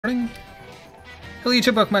Hello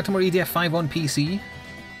YouTube, welcome back to more EDF 5 on PC.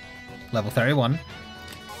 Level 31.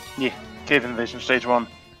 Yeah, Cave Invasion Stage 1.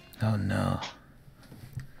 Oh no.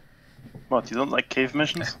 What, you don't like cave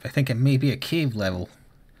missions? I think it may be a cave level.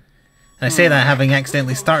 And I say that having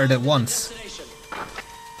accidentally started it once.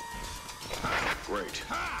 Great.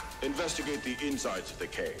 Investigate the insides of the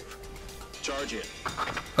cave. Charge in.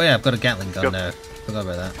 Oh yeah, I've got a Gatling gun now. Forgot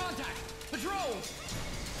about that. Contact! Patrols!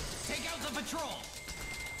 Take out the patrol!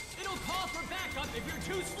 It'll call for backup if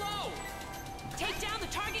you're too slow! Take down the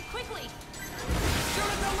target quickly!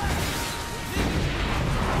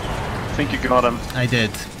 I think you got him. I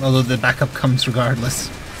did, although the backup comes regardless.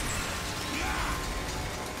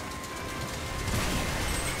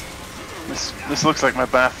 This looks like my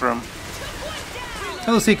bathroom.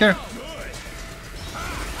 Hello Seeker.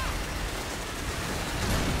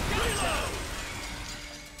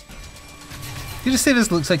 You just say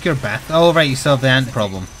this looks like your bath. Oh right, you still have the ant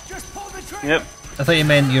problem. Yep. I thought you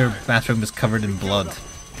meant your bathroom was covered in blood.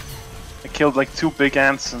 I killed like 2 big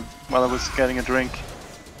ants while I was getting a drink.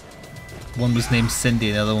 One was named Cindy,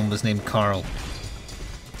 and the other one was named Carl.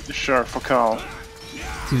 Sure, for Carl.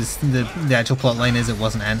 The actual plot line is it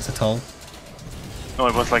wasn't ants at all. No,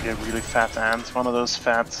 it was like a really fat ant, one of those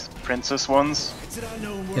fat princess ones.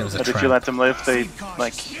 Yeah, it was a But if you trap. let them live, they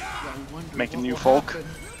like make a new folk.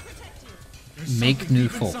 Make new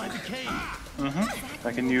folk.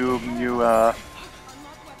 Like a new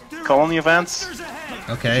colony of ants.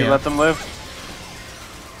 Okay. If you Yeah. let them live.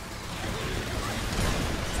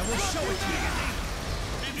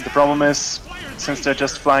 The problem is, since they're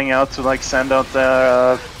just flying out to like send out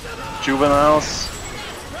their juveniles,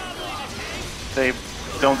 they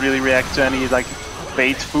don't really react to any like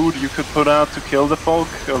bait food you could put out to kill the folk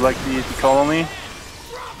or like the colony.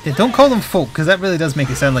 Yeah, don't call them folk, because that really does make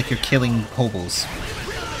it sound like you're killing hobos.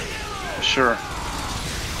 Sure.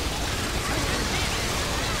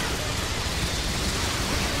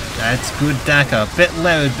 That's good Daka. Bit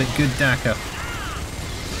loud, but good Daka.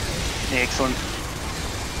 Excellent.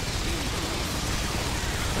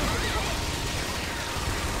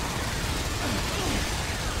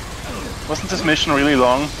 Wasn't this mission really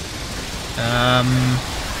long?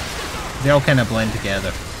 They all kind of blend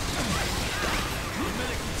together.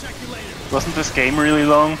 Wasn't this game really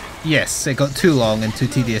long? Yes, it got too long and too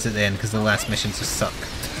tedious at the end because the last missions just suck.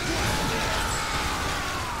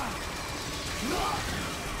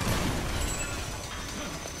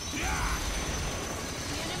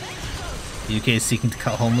 The UK is seeking to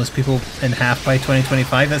cut homeless people in half by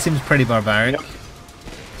 2025. That seems pretty barbaric. Yep.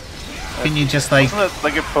 Can you just like Wasn't it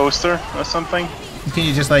like a poster or something?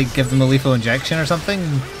 give them a lethal injection or something?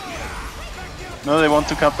 No, they want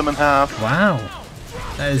to cut them in half. Wow,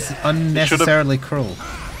 that is unnecessarily cruel.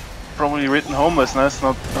 Probably written homelessness,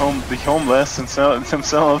 not the homeless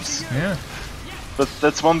themselves. Yeah. But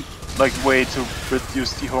that's one like way to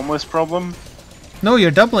reduce the homeless problem. No,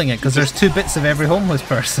 you're doubling it because there's 2 bits of every homeless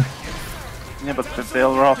person. Yeah, but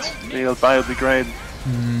they'll rot. They'll biodegrade.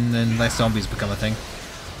 Unless zombies become a thing.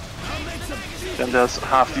 Then there's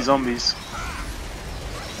half the zombies.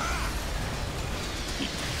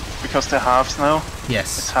 Because they're halves now. It's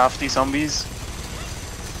Yes, half the zombies.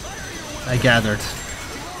 I gathered.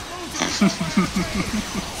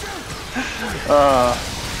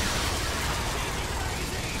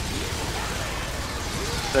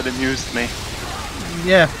 That amused me.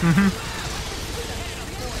 Yeah,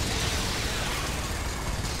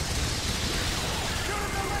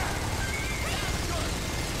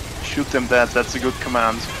 Shoot them dead, that's a good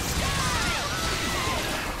command.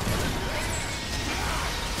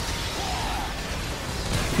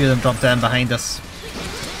 A few of them drop down behind us.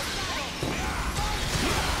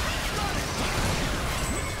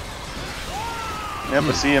 Yep,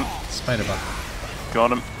 I see him. Spider bug.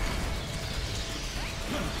 Got him.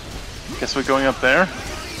 Guess we're going up there.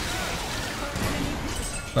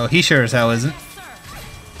 Well, he sure as hell isn't.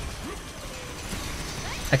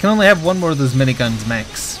 I can only have one more of those miniguns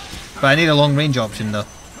max. But I need a long range option though.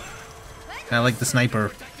 I like the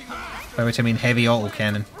sniper. By which I mean heavy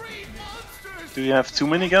autocannon. Do you have too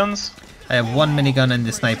many guns? I have 1 minigun and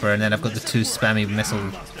the sniper, and then I've got the 2 spammy missile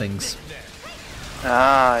things.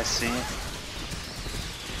 Ah, I see.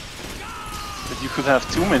 But you could have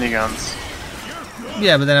too many guns.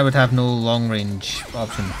 Yeah, but then I would have no long range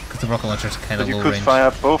option because the rocket launcher's kind But of you low could range. fire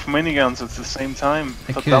both miniguns at the same time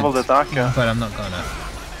I for could, double the DACA. but I'm not gonna.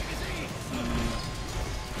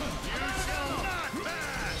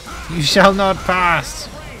 You shall not pass.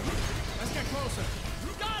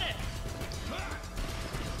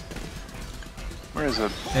 Where is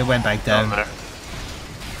it? It went back Down down. there.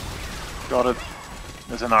 Got it.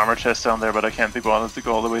 There's an armor chest down there, but I can't be bothered to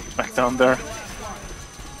go all the way back down there.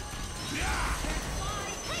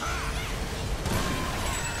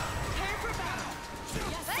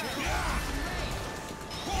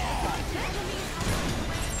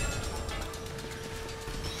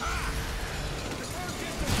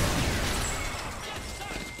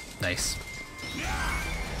 Nice.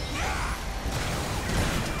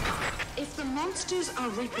 If the monsters are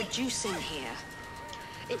reproducing here,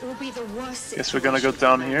 it will be the worst. Guess we're gonna go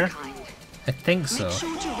down here. mankind. I think so. Make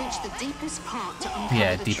sure to reach the deepest part to uncover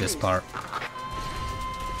Yeah, the deepest truth. part.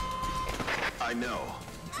 I know,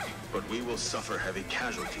 but we will suffer heavy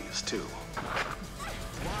casualties too.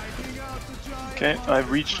 Okay, I've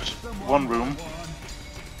reached one room.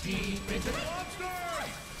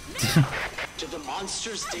 Did the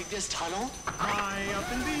monsters dig this tunnel? High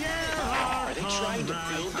up in the air. Are they trying to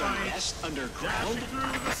build their nest underground?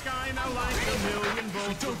 Through the sky now like a million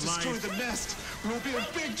volts. If we don't destroy the nest, we'll be in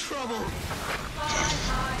big trouble.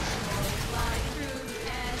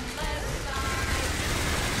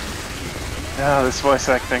 Yeah, this voice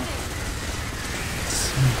acting.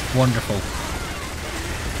 It's wonderful.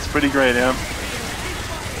 It's pretty great, yeah.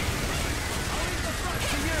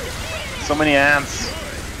 So many ants.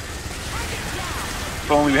 If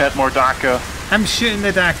only we had more Daka. I'm shooting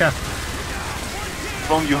the Daka.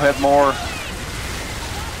 If only you had more.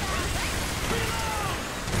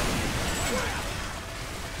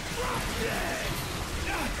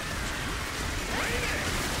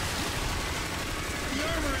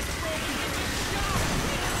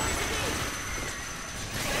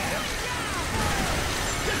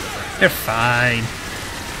 They're fine.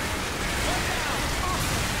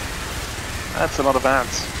 That's a lot of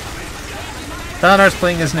ants. Thalar's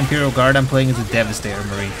playing as an Imperial Guard, I'm playing as a Devastator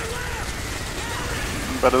Marine.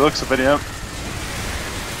 But it looks a bit, yeah.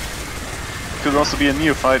 Could also be a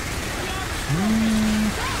neophyte.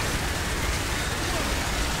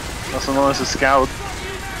 Also known as a scout.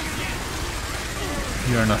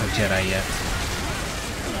 You're not a Jedi yet.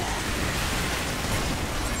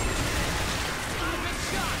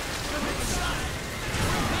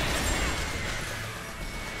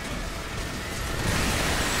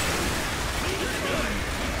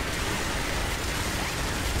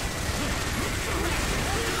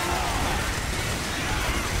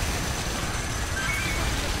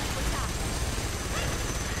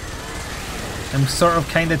 I'm sort of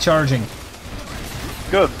kinda charging.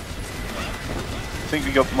 Good. I think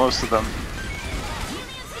we got most of them.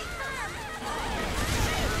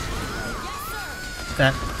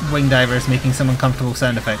 That wing diver is making some uncomfortable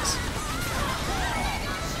sound effects.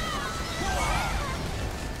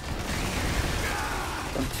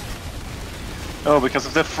 Oh, because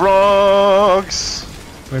of the frogs!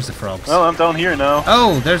 Where's the frogs? Well, I'm down here now.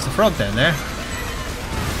 Oh, there's the frog down there.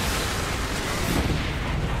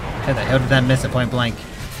 How the hell did that miss at point blank?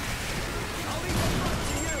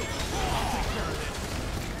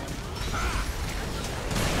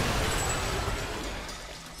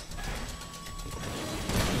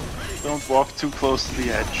 Don't walk too close to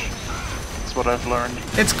the edge. That's what I've learned.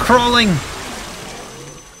 It's crawling!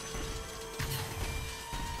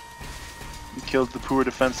 You killed the poor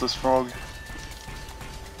defenseless frog.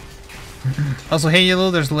 Also, hey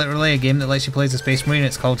Yellow, there's literally a game that lets you play as a Space Marine.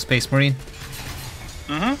 It's called Space Marine.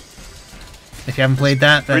 Mm-hmm. If you haven't played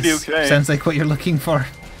that, that Pretty okay. sounds like what you're looking for.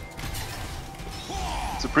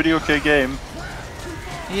 It's a pretty okay game.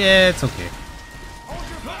 Yeah, it's okay.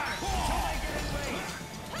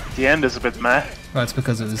 The end is a bit meh. Well, it's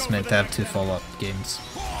because it was meant to have 2 follow-up games.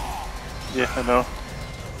 Yeah, I know.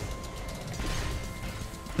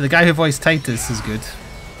 But the guy who voiced Titus is good.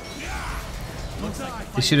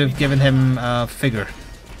 They should have given him a figure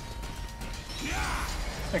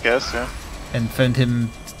I guess, yeah. and found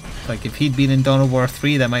him, like, if he'd been in Dawn of War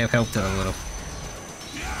 3, that might have helped it a little.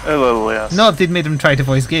 A little, yes. Not if they'd made him try to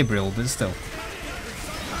voice Gabriel, but still.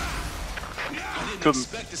 Couldn't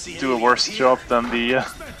do a worse job than the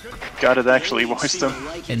guy that actually voiced him.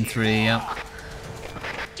 In 3, yeah.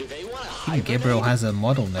 Even Gabriel has a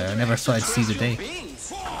model now. I never thought I'd see the day.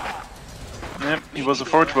 Yep, he was a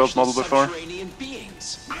Forge World model before.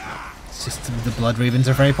 It's just the Blood Ravens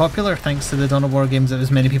are very popular, thanks to the Dawn of War games. That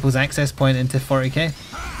was many people's access point into 40k.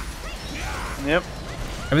 Yep.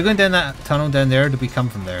 Are we going down that tunnel down there, or did we come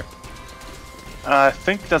from there? I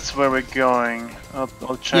think that's where we're going. I'll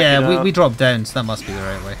check it Yeah, out. we dropped down, so that must be the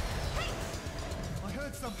right way. I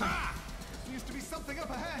heard something. Seems to be something up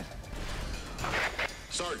ahead.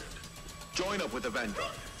 Sergeant, join up with the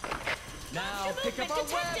Vanguard. Now pick up our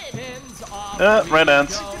detected. weapons. Off we red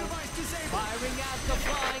ants. go. Firing at the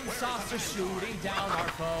flying saucer, shooting down our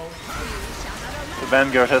foe. The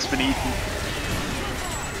Vanguard has been eaten.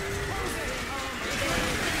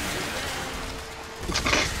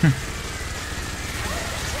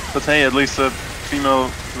 But hey, at least the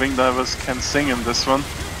female wing divers can sing in this one.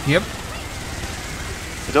 Yep.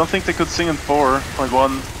 I don't think they could sing in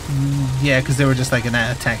 4.1. Yeah, because they were just like an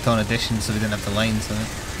tacked on addition, so they didn't have the lines in it.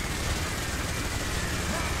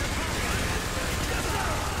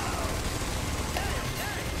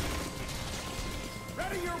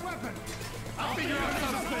 Ready your weapon.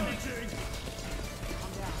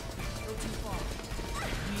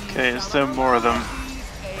 Okay, is there more of them?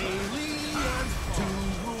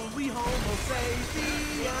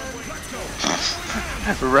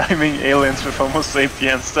 Rhyming aliens with Homo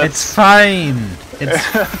sapiens. That's It's fine. It's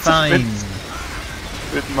fine.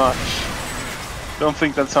 a bit much. Don't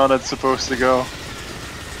think that's how that's supposed to go.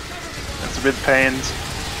 That's a bit pained. It's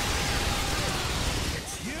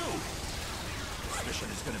you! This mission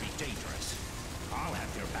is gonna be dangerous. I'll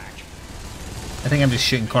have your back. I think I'm just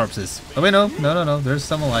shooting corpses. Oh wait, no. There's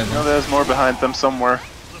some alive No, ones. there's more behind them somewhere.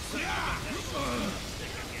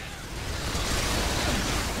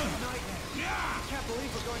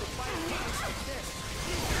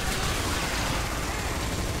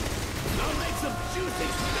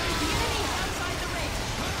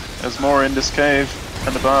 There's more in this cave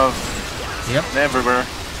and above Yep. and everywhere.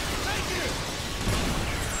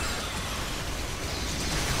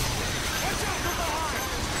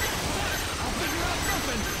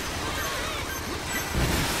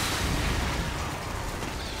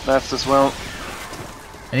 Left as well.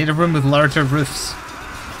 I need a room with larger roofs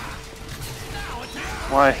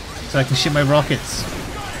Why? so I can shoot my rockets.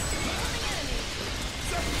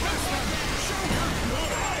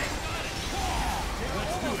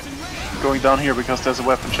 Going down here because there's a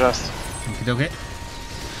weapon chest. Okay, okay.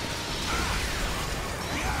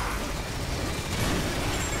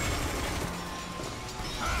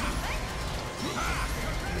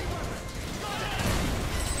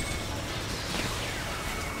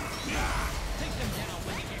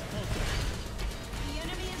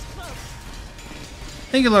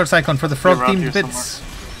 Thank you, Lord Cyclone, for the frog Around themed here bits.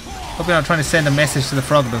 Hope you're not trying to send a message to the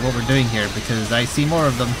frog about what we're doing here, because I see more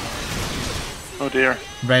of them. Oh dear.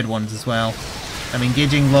 Red ones as well. I'm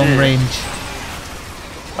engaging long Yeah. range.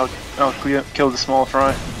 I'll kill the small fry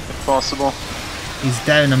if possible. He's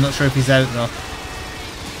down, I'm not sure if he's out though.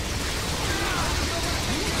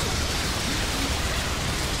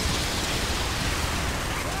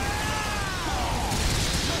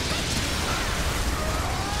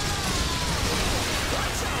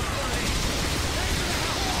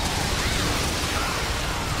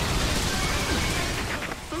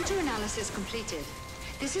 Photo analysis completed.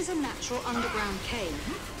 This is a natural underground cave.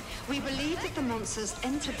 We believe that the monsters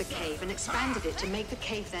entered the cave and expanded it to make the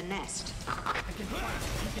cave their nest.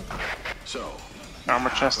 So, Armor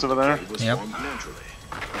chest over there. it was Yep. formed naturally.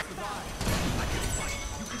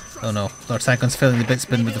 Oh no, Lord Cyclone's filling the bit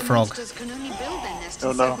spin with Maybe the the frog. monsters can only build their nest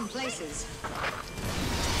Oh, in no. certain places.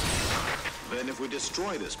 Then if we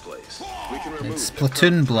destroy this place, we can remove It's the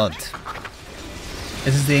platoon blood.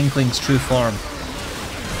 This is the Inkling's true form.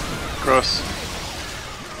 Gross.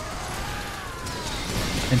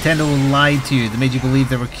 Nintendo lied to you, they made you believe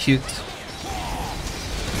they were cute.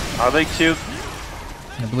 Are they cute?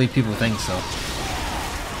 I believe people think so.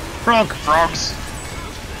 Frog! Frogs!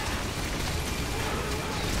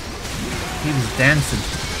 He was dancing.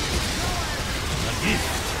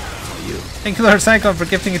 Thank you, Lord Cyclone, for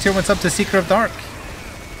gifting a tier 1 sub to Seeker of Dark.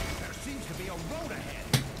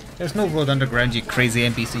 There's no road underground, you crazy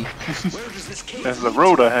NPC. There's the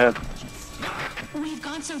road ahead. We've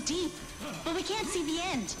gone so deep, but we can't see the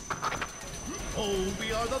end.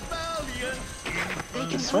 we are the valiant. They can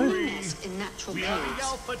This only way? nest in natural caves,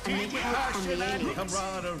 and they help from the aliens.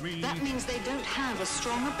 That means they don't have a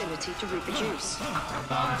strong ability to reproduce.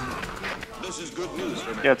 This is good news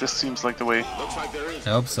for me. Yeah, this seems like the way. Looks like there is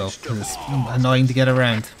I hope so, 'cause it's annoying to get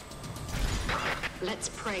around. Let's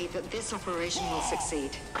pray that this operation will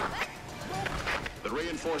succeed. the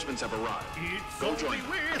reinforcements have arrived. Go join them.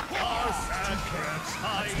 with our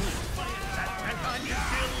sacrifice that mankind can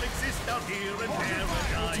still exist out here in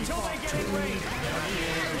paradise. Until they get away.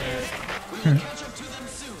 We will catch up to them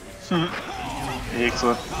soon.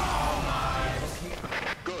 Excellent.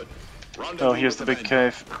 Good. Rendezvous Oh, here's the with big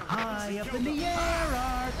Vanguard. cave. High up in the air,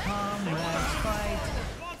 our comrades fight,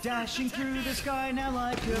 dashing through the sky now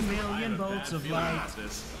like a million bolts of light.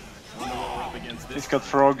 He's got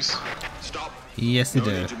frogs. Stop. Yes, they No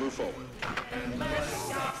do. need to move forward.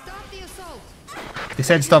 Stop the assault! They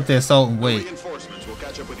said stop the assault and wait. Reinforcements will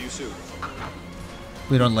catch up with you soon.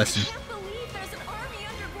 We don't listen. I can't believe there's an army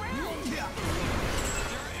underground. There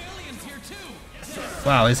are aliens here too.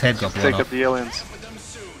 Wow, his head got blown Take off. up the aliens.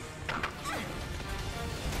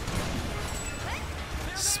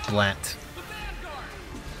 Splat.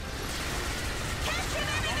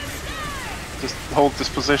 Just hold this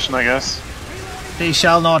position, I guess. They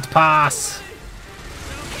shall not pass.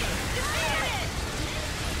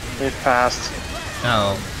 It passed.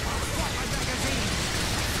 Oh.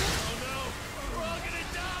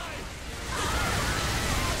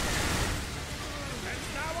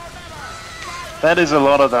 That is a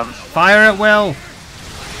lot of them. Fire at will.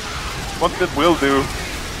 What did Will do?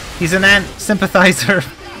 He's an ant sympathizer.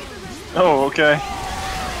 Oh, okay.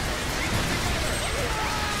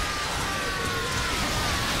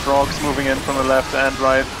 Frogs moving in from the left and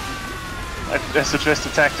right. I suggest a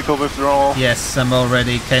tactical withdrawal. Yes, I'm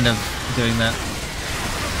already kind of doing that.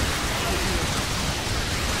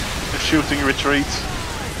 A shooting retreat.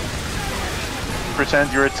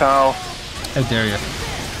 Pretend you're a Tau. How dare you?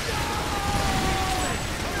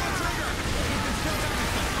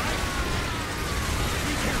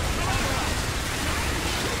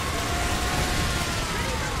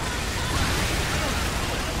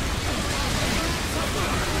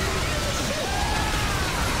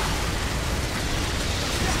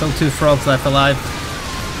 Still 2 frogs left alive.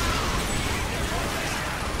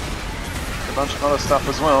 A bunch of other stuff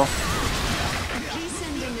as well. Please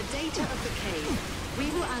send in the data of the cave. We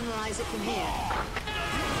will analyze it from here.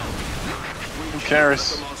 Who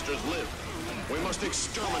cares? The monsters live. We must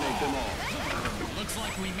exterminate them all. Looks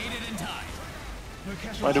like we made it in time.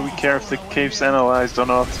 Why do we care if the cave's analyzed or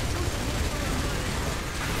not?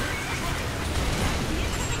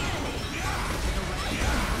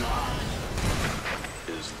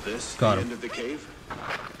 Is this Got the him. end of the cave?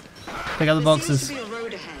 Pick up the There seems boxes. to be a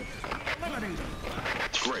road ahead.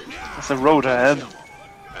 Great. There's a road ahead.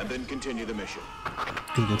 And then continue the mission.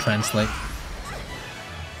 Google Translate.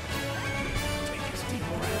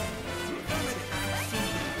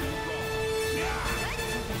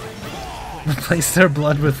 Replace their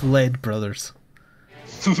blood with lead, brothers.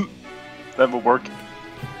 That will work.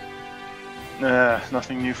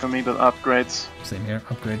 Nothing new for me but upgrades. Same here,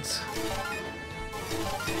 upgrades.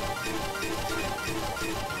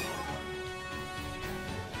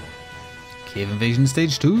 Cave Invasion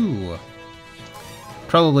Stage 2.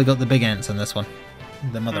 Probably got the big ants on this one.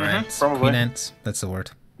 The mother ants. probably. Queen ants. That's the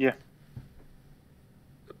word. Yeah.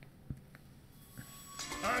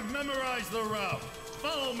 I've memorized the route.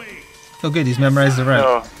 Follow me. Oh good, he's memorized the route.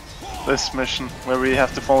 Oh, this mission where we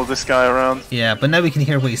have to follow this guy around. Yeah, but now we can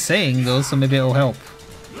hear what he's saying though, so maybe it'll help.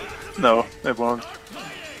 No, it won't.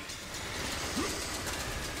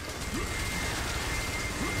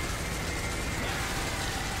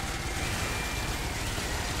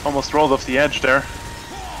 Almost rolled off the edge there.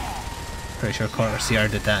 Pretty sure Cort or CR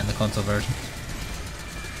did that in the console version.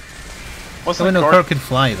 Wasn't Oh it no, Cort? Cort could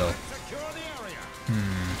fly though.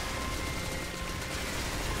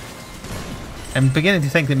 I'm beginning to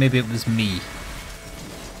think that maybe it was me.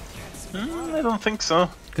 I don't think so.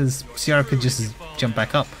 Because CR could just jump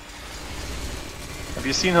back up. Have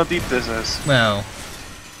you seen how deep this is? Well,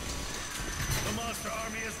 The monster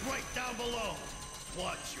army is right down below.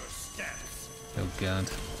 Watch your steps. oh god.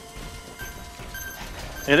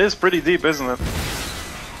 It is pretty deep, isn't it?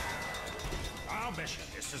 Our mission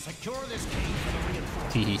is to secure this cave for the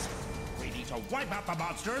reinforcements. Teehee. We need to wipe out the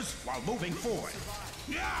monsters while moving forward.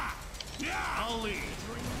 Yeah! Yeah! I'll lead.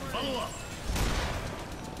 Follow up.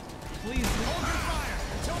 Please hold your fire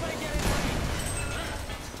until they get in range.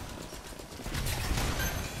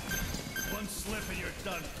 One slip and you're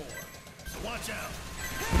done for. So watch out.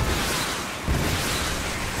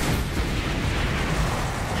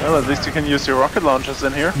 Well, at least you can use your rocket launchers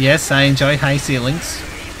in here. Yes, I enjoy high ceilings.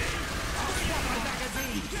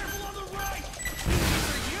 Careful on the right!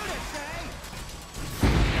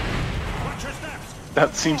 Watch your steps!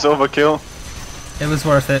 That seems overkill. It was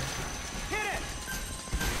worth it.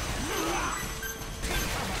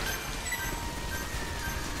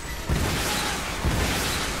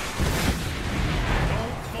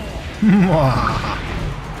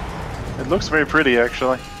 It looks very pretty,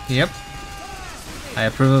 actually. Yep. I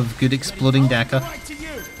approve of good exploding Daka. Right to you!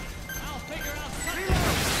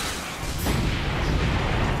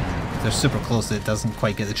 If they're super close, it doesn't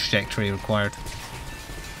quite get the trajectory required.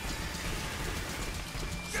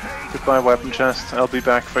 Goodbye, weapon chest. I'll be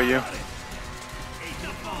back for you.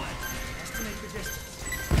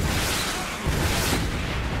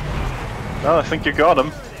 Well, I think you got him.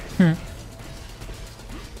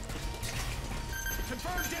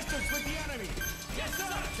 Confirm distance with the enemy! Yes, sir!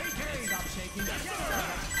 Take aim! Stop shaking. Yes, sir!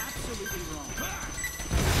 That's absolutely wrong.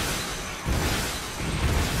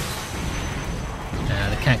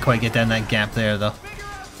 They can't quite get down that gap there, though.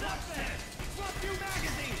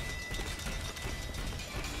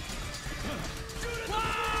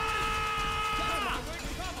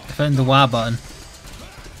 Found the Y button.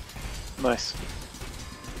 Nice.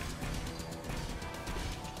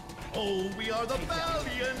 Oh, we are the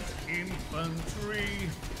valiant infantry.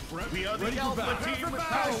 We are the alpha team with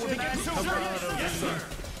passion and camaraderie. Yes, sir.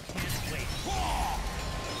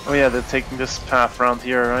 Oh yeah, they're taking this path around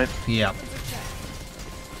here, right? Yeah.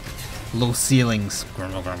 Low ceilings.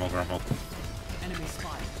 Grumble, grumble, grumble.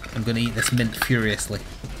 I'm gonna eat this mint furiously.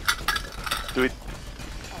 Do it.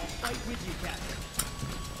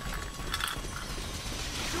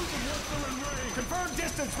 Confirm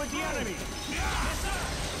distance with the enemy. Yes, sir.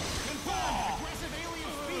 Confirm. Aggressive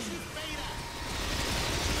alien species beta.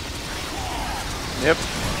 Yep.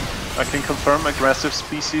 I can confirm aggressive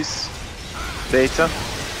species beta.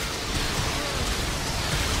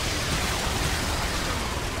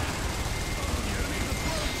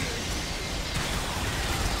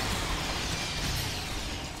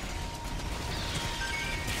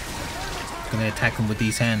 Gonna attack him with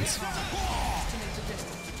these hands.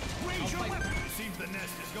 Seems the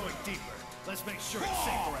nest is going deeper. Let's make sure it's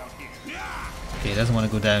safe around here. Okay, he doesn't want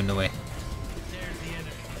to go down the way. There's the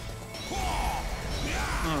enemy.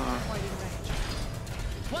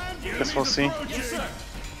 Guess we'll see. Yes, sir.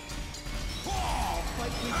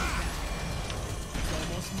 It's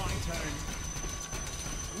almost my turn.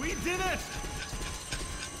 We did it!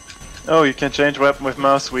 Oh, you can change weapon with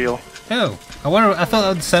mouse wheel. Oh, I wonder. I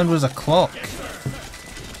thought that sound was a clock.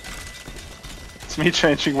 It's me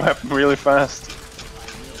changing weapon really fast.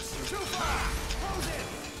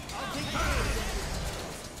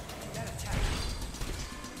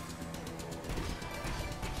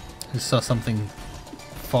 I saw something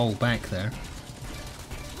fall back there.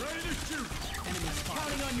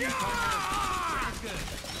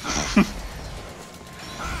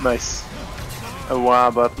 Nice. A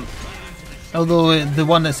wah button. Although the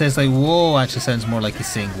one that says like "whoa" actually sounds more like he's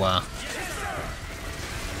saying "wah."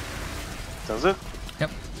 Does it?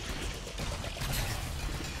 Yep.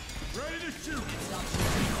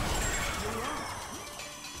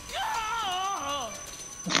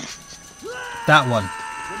 That one.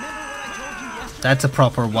 That's a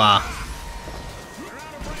proper "wah."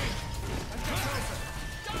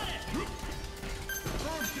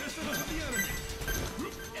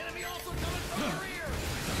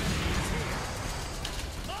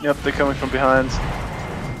 Yep, they're coming from behind.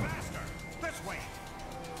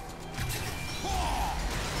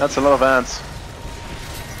 That's a lot of ants.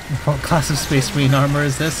 What class of Space Marine armor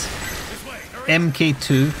is this?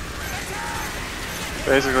 MK2.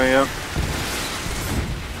 Basically, yeah.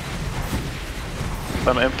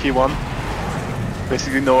 I'm MK1.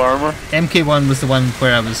 Basically no armor. MK1 was the one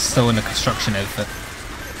where I was still in a construction outfit.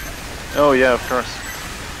 Oh yeah, of course.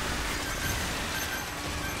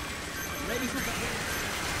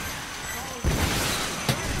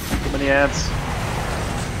 Too many ants.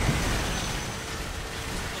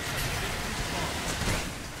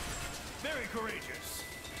 Very courageous.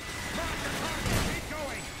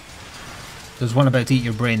 There's one about to eat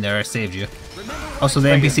your brain there, I saved you. Also, the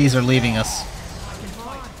NPCs are leaving us.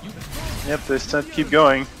 Yep, they said keep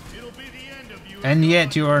going. And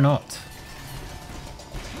yet you are not.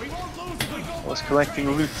 I was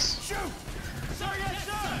collecting loots.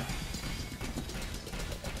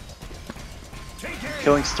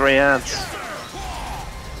 Killing stray ants.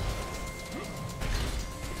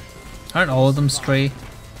 Aren't all of them stray?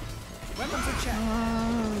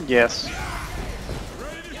 Yes.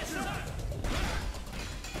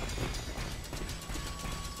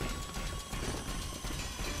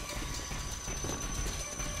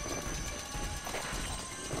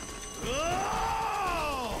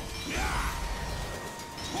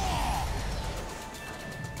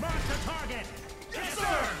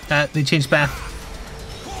 They changed path.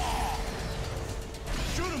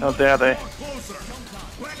 How dare they?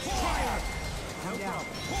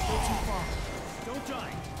 Don't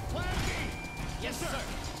die. Plan B. Yes, sir.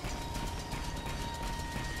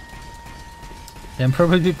 The Emperor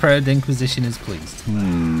would be proud, the Inquisition is pleased.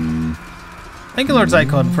 Thank you, Lord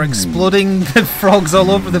Zycon, for exploding the frogs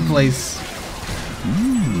all over the place.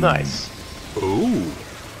 Nice. Ooh.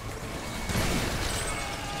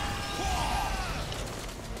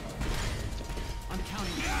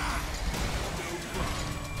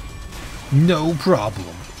 No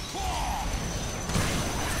problem.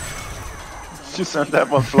 Just sent that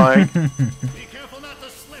one flying. Be careful not to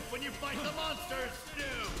slip when you fight the monsters.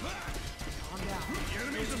 The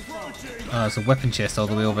enemy's approaching. Oh, there's a weapon chest all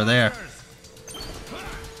the way over there.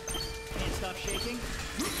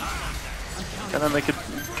 Can I make it?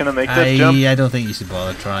 Can I make that jump? I don't think you should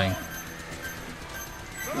bother trying.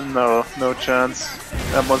 No, no chance.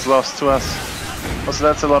 That one's lost to us. Also,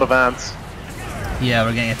 that's a lot of ants. Yeah,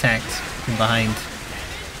 we're getting attacked from behind.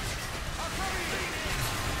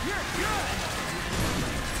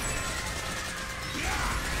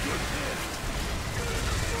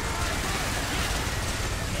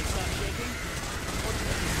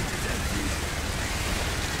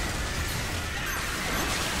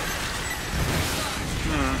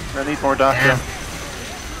 I need more doctor. Damn.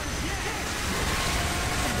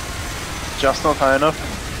 Just not high enough.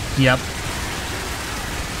 Yep.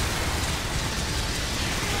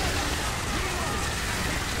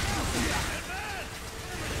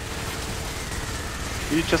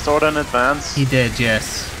 You just order in advance. He did,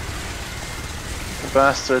 yes. The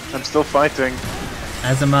bastard. I'm still fighting.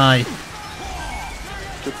 As am I.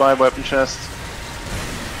 Goodbye, weapon chest.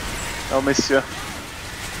 I'll miss you.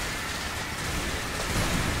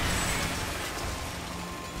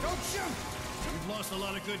 We've lost a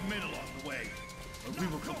lot of good men along the way. But we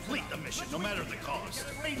will complete the mission, no matter the cost.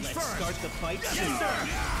 Let's start the fight soon.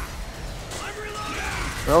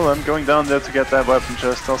 Well, I'm going down there to get that weapon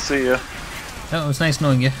chest. I'll see you. Oh, it was nice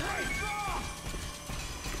knowing you.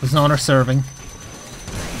 It was an honor serving.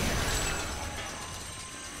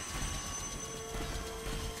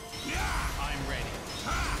 I'm ready.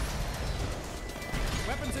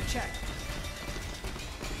 Weapons are checked.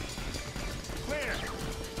 Clear.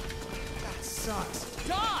 That sucks.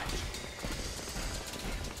 Dodge!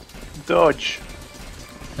 Dodge.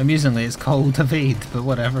 Amusingly, it's called evade, but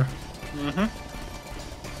whatever. I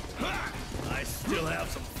still have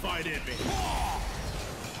some fight in me.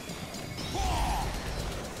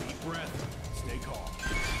 Deep breath. Stay calm.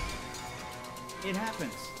 It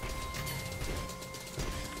happens.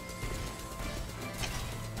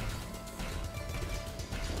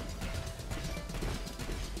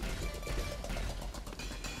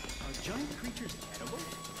 Are giant creatures edible?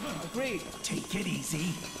 Agreed. Take it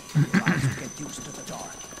easy. Try to get used to the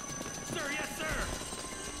dark. Sir, yes, sir.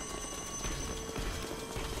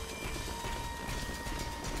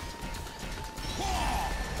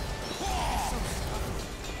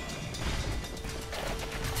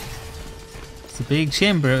 It's a big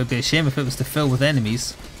shame, but it would be a shame if it was to fill with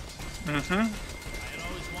enemies.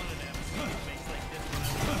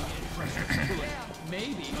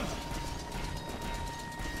 Maybe.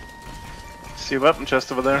 See a weapon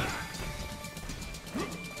chest over there.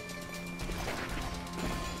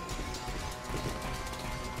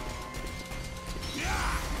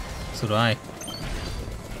 So do I.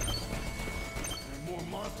 More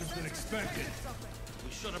monsters than expected.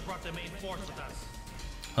 We should have brought the main force with us.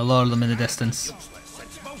 A lot of them in the distance. Since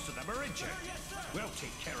most of them are in check. We'll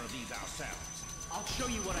take care of these ourselves. I'll show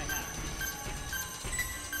you what I have.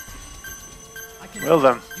 I can Well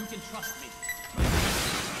then. You can trust me.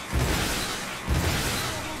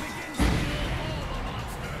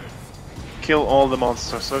 Kill all the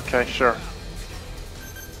monsters. Okay, sure.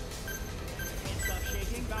 Stop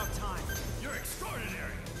shaking. About time. You're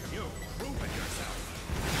extraordinary. You've proven yourself.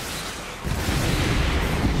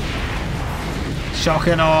 Shock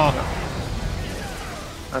and awe!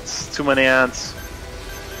 That's too many ants.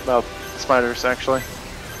 Well, spiders actually.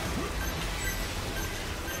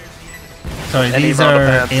 Sorry, Any these amount of are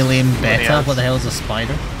ants. alien Too many beta. ants. What the hell is a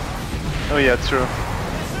spider? Oh yeah, true.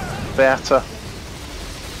 Beta.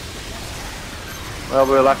 Well,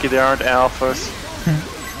 we're lucky they aren't alphas.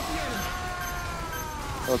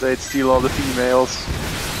 Well, they'd steal all the females.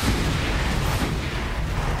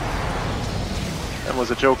 That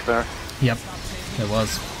was a joke there. Yep, it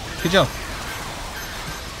was. Good job.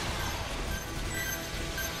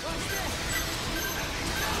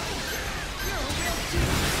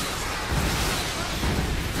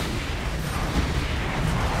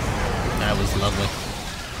 That was lovely.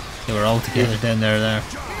 They were all together down there.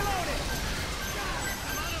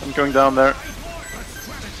 I'm going down there.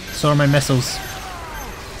 So are my missiles.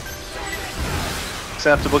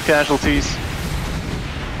 Acceptable casualties.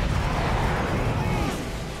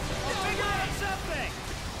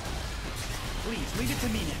 Please, leave it to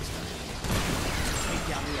me next time. Take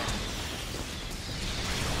down the enemy.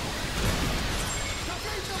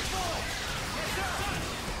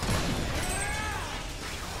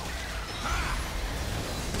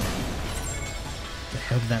 The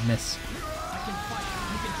hell did that miss?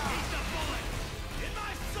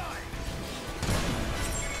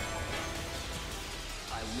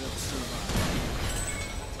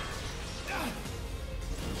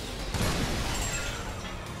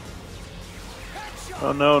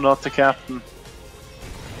 Oh no, not the captain.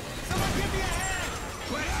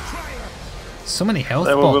 So many health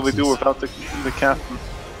What will we boxes. do without the captain?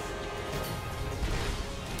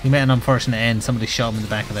 He met an unfortunate end. Somebody shot him in the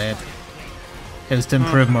back of the head. It was to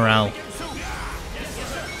improve morale.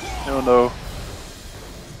 Oh no.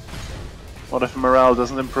 What if morale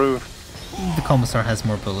doesn't improve? The Commissar has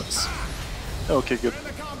more bullets. Okay, good.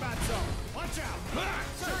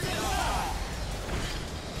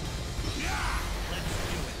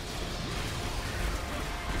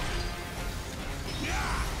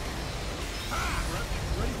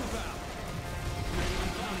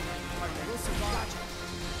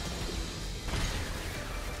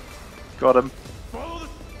 Got him.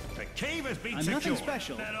 The cave has been I'm nothing secured.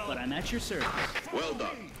 special, but I'm at your service. Well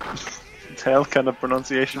done. What the hell kind of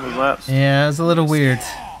pronunciation was that? Yeah, it's a little weird.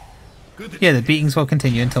 Yeah, the beatings will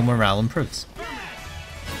continue until morale improves.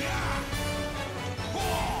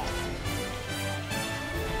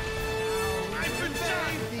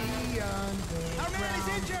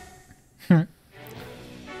 Got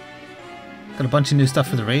a bunch of new stuff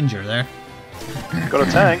for the Ranger there. Got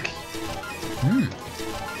a tank.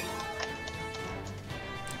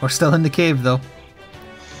 We're still in the cave though.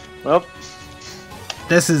 Well,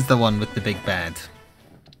 This is the one with the big bad.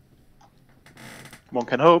 one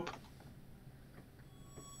can hope.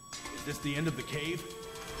 Is this the end of the cave?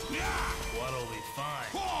 What'll we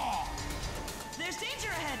find? There's danger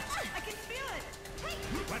ahead. I can feel it.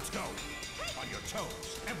 Let's go. On your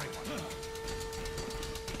toes, everyone.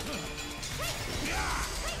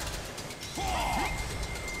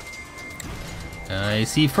 I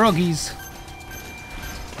see froggies.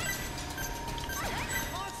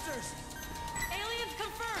 Monsters. Aliens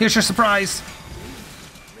confirmed. Here's your surprise.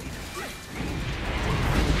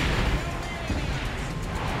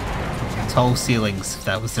 Tall ceilings, if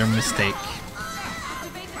that was their mistake.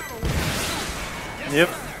 Yep.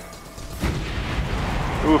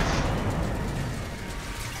 Oof.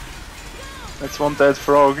 That's one dead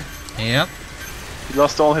frog. Yep. He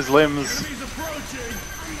lost all his limbs. He's approaching.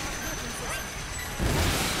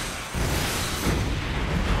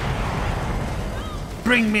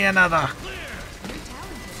 Bring me another.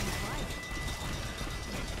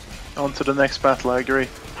 On to the next battle, I agree.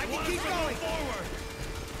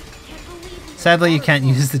 Sadly, you can't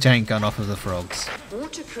use the giant gun off of the frogs.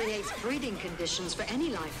 Water creates breeding conditions for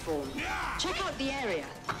any life form. Check out the area.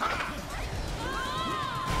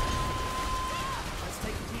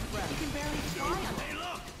 Hey,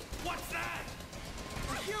 look! What's that?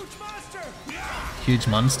 A huge monster! Huge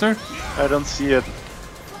monster? I don't see it.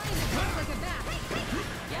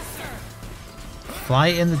 Fly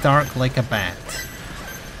in the dark like a bat.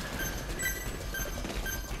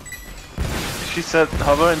 She said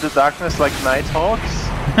hover in the darkness like nighthawks?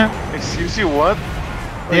 Excuse you, what?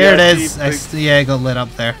 Oh, There yeah, it is. Yeah, it got lit up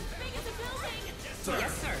there.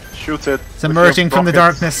 Shoot it. It's emerging from the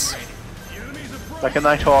darkness. Like a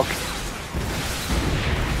nighthawk.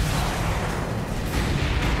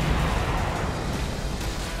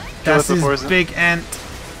 That's it, his Poison. big ant.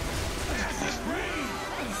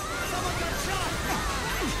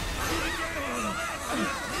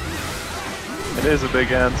 It is a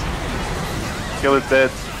big ant. Kill it dead.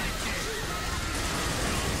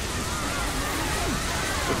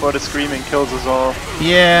 Before the screaming kills us all.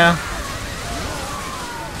 Yeah.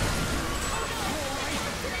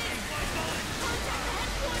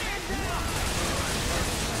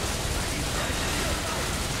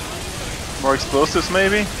 More explosives,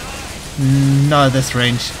 maybe? Not at this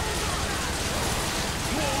range.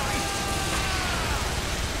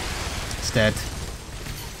 It's dead.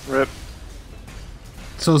 Rip.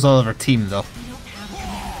 So's all of our team, though.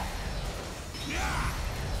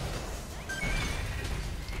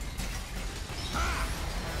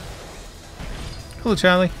 Hello,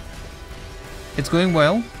 Charlie. It's going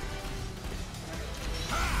well.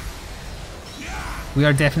 We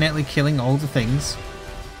are definitely killing all the things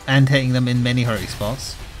and hitting them in many hurry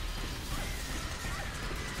spots.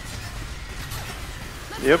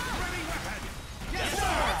 Yep.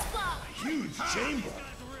 Huge chamber.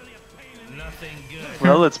 Nothing good.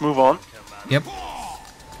 Well, let's move on. Yep.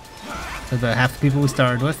 So about half the people we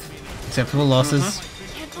started with. Acceptable losses.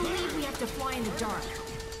 Can't believe we have to fly in the dark.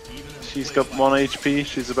 She's got 1 HP,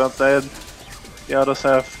 she's about dead. The others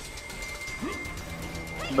have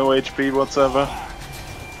no HP whatsoever.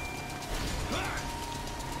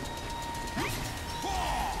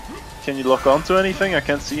 Can you lock onto anything? I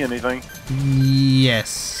can't see anything. Yes.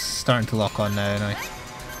 Starting to lock on now, anyway.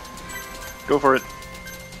 Go for it.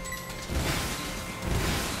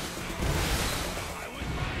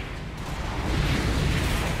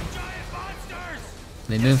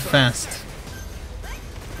 They move fast.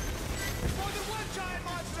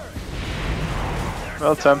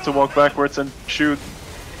 Well, time to walk backwards and shoot.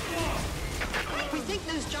 We think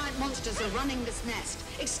those giant monsters are running this nest.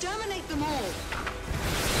 Exterminate them all.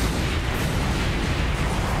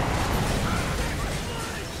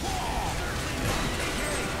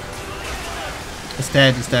 It's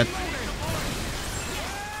dead, it's dead.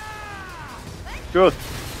 Good.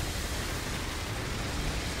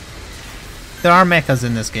 There are mechas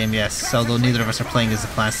in this game, yes, although neither of us are playing as a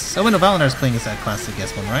class. Oh, wait, no, Valinar's playing as that class, I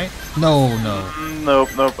guess, one, right? No, no.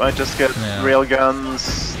 Nope. I just get Yeah.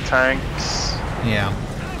 railguns, tanks, Yeah.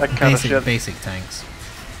 that kind of shit. Basic tanks.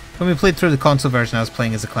 When we played through the console version, I was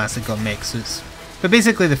playing as a class that got mech suits. But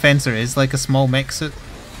basically, the Fencer is like a small mech suit.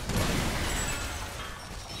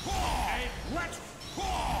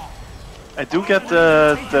 I do get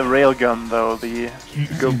the railgun though, the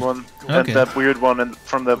good one, and Okay. that weird one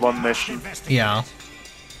from that one mission. Yeah.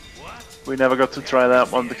 We never got to try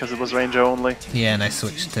that one because it was range only. Yeah, and I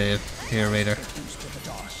switched to Air Raider.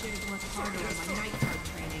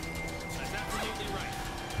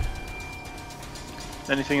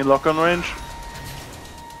 Anything in lock-on range?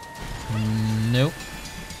 Nope.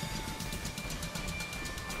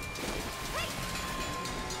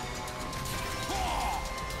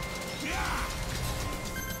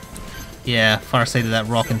 Yeah, far side of that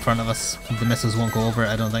rock in front of us. The missiles won't go over it,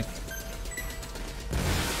 I don't think.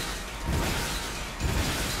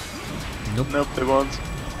 Nope, they won't.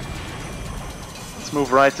 Let's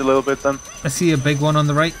move right a little bit then. I see a big one on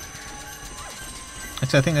the right.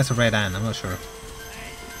 Actually, I think that's a red ant, I'm not sure.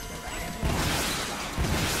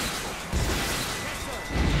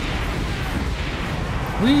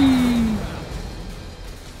 Whee!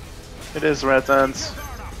 It is red ants.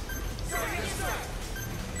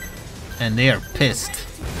 And they are pissed.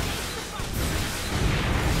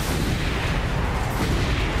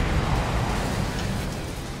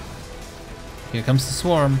 Here comes the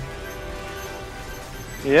swarm.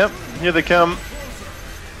 Yep, here they come.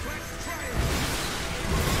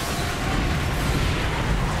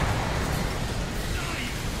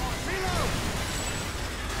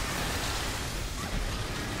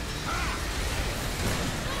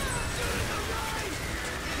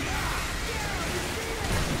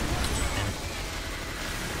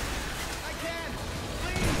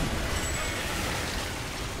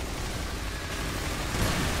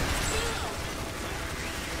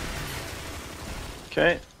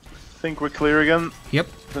 Okay, think we're clear again. Yep.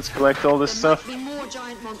 Let's collect all this There stuff. must be more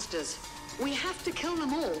giant monsters. We have to kill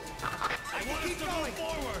them all.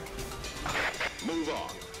 Move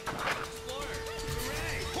on.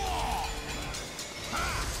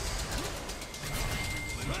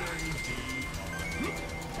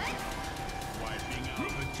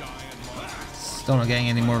 Still not getting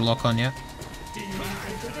any more lock on yet.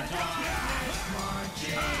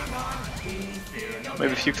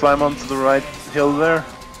 Maybe if you climb onto the right hill there.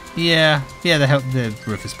 Yeah, the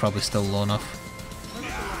roof is probably still low enough.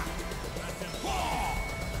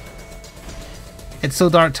 It's so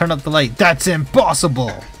dark, turn up the light. That's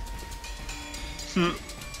impossible!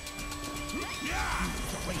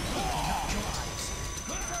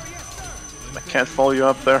 I can't follow you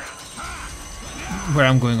up there. Where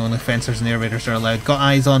I'm going, only fencers and air raiders are allowed. Got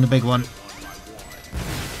eyes on the big one.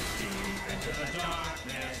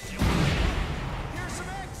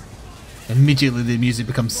 Immediately the music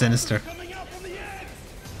becomes sinister.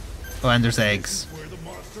 Oh, and there's eggs.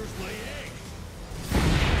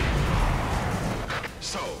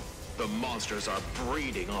 So, the monsters are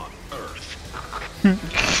breeding on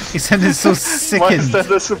Earth. He sounded so Why sickened. is that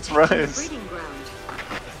a surprise? Breeding ground.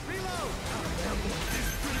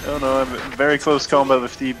 Oh no, I'm in very close combat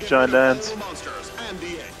with the giant ants. Monsters and the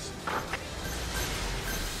eggs.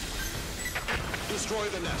 Destroy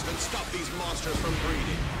the nest and stop these monsters from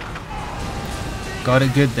breeding. Got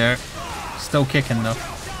it good there. Still kicking though.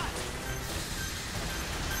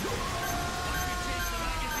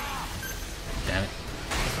 Damn it.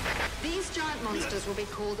 These giant monsters will be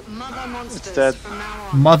called mother monsters dead. from now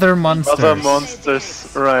on. Mother monsters. Other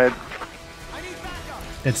monsters, right.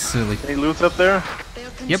 It's silly. Any loot up there?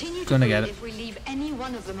 They'll Yep, continue to gonna breed get it. if we leave any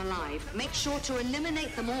one of them alive. Make sure to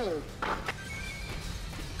eliminate them all.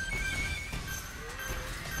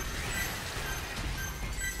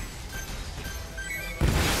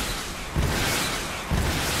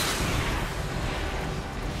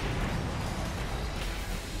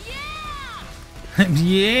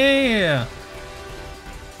 Yeah!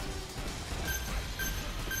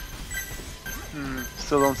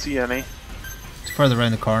 Still don't see any. It's further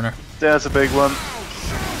around the corner. There's a big one.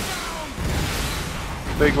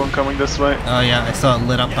 Big one coming this way. Oh yeah, I saw it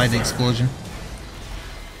lit up by the explosion.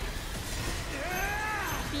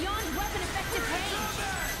 Beyond weapon effective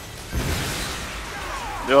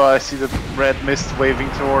range. Oh, I see the red mist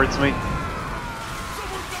waving towards me.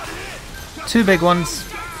 Two big ones.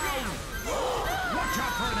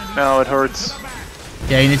 Now it hurts.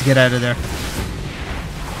 Yeah, you need to get out of there.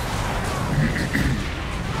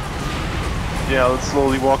 Yeah, let's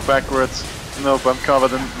slowly walk backwards. Nope, I'm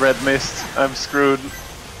covered in red mist. I'm screwed.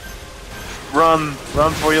 Run!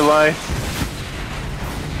 Run for your life!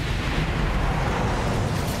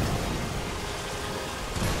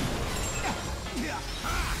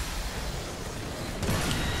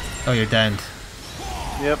 Oh, you're downed.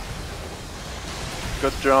 Yep.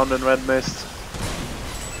 Got drowned in red mist.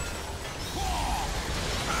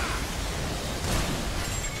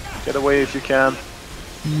 Get away if you can.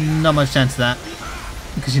 Not much chance of that.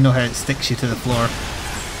 Because you know how it sticks you to the floor.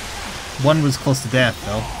 One was close to death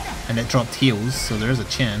though, and it dropped heals, so there is a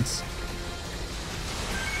chance.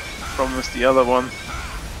 Problem is the other one.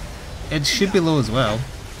 It should be low as well.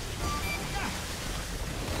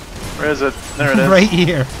 Where is it? There it is. Right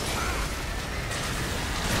here.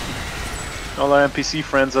 All our NPC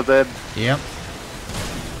friends are dead. Yep.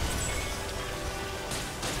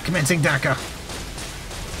 Commencing Daka.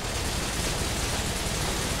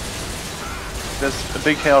 There's a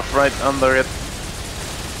big health right under it.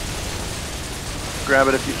 Grab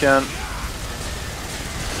it if you can.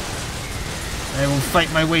 I will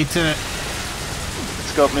fight my way to it.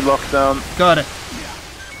 It's got me locked down. Got it.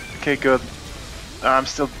 Okay, good. I'm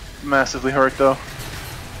still massively hurt though.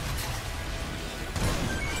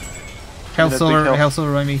 Health Need a big health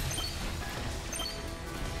solar around me.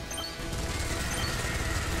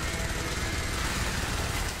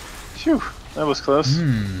 Phew, that was close.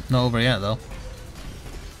 Not over yet though.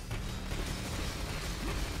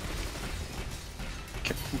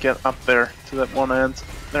 Get up there to that one end.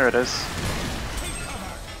 There it is.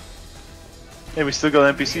 Hey, we still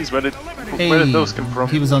got NPCs. Where did those come from?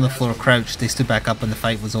 He was on the floor crouched. They stood back up when the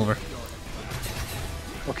fight was over.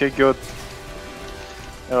 Okay, good.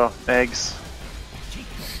 Oh, eggs.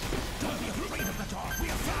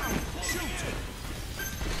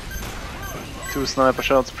 Two sniper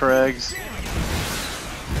shots per eggs.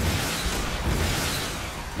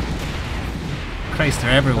 Christ, they're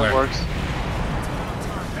everywhere. That works.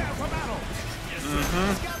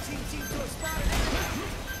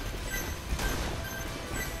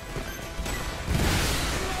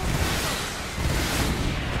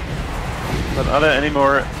 But are there any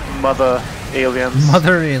more mother aliens?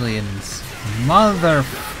 Mother aliens. Mother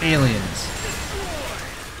aliens.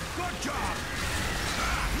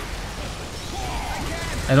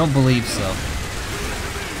 I don't believe so.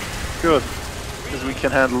 Good. Because we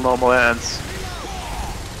can handle normal ants.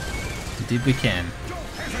 Indeed we can.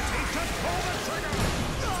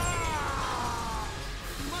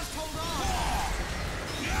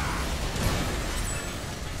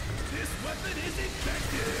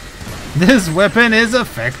 This weapon is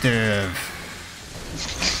effective.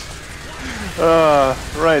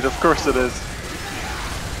 Right, of course it is.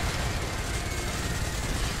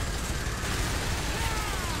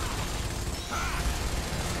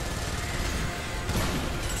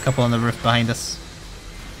 Couple on the roof behind us.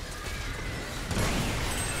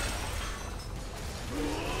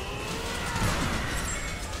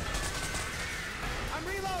 I'm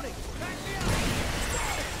reloading. Back me up.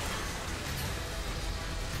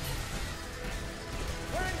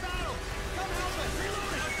 We're in battle. Come help us.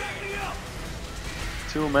 Reloading. Back me up.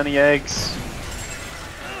 Too many eggs.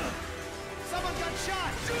 Someone got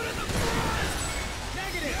shot. Shoot in the front.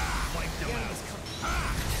 Negative. Wipe them out.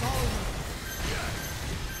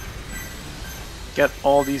 Get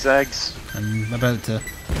all these eggs. I'm about to.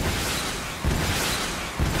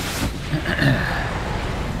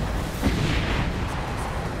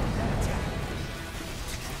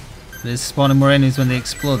 There's spawning more enemies when they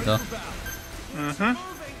explode though.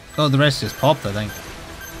 Oh, the rest just popped, I think.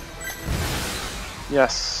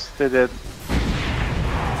 Yes, they did.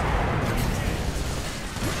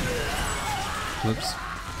 Whoops.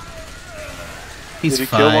 He's Did he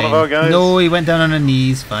fine. kill one of our guys? No, he went down on a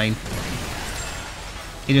knees, fine.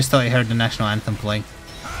 He just thought he heard the national anthem playing.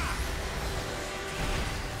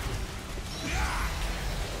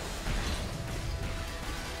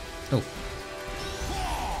 Oh.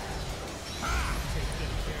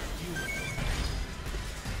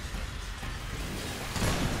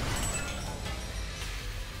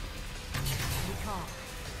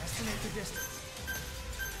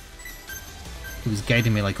 He was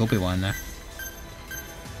guiding me like Obi-Wan there.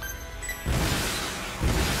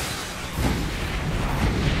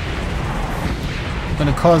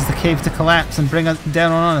 Gonna cause the cave to collapse and bring us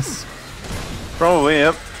down on us. Probably,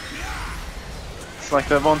 yep. It's like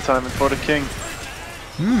that one time in For the King.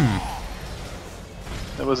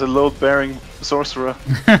 There was a load-bearing sorcerer.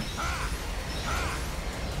 If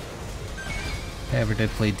I ever did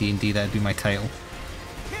play D&D, that'd be my title.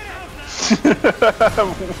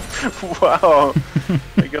 Wow.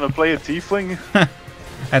 Are you gonna play a tiefling?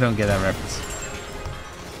 I don't get that reference.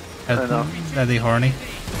 I know. Are they horny?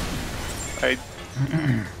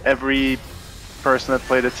 Every person that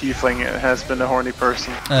played a tiefling has been a horny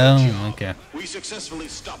person. Oh, okay. We successfully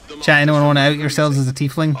stopped the Chat, anyone want to out yourselves as a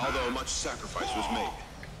tiefling? Although much sacrifice was made,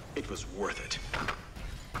 it was worth it.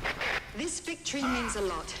 This victory means a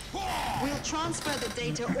lot. We'll transfer the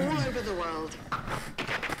data all over the world.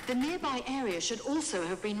 The nearby area should also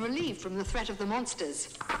have been relieved from the threat of the monsters.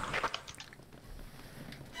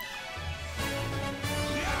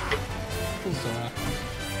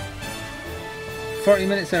 40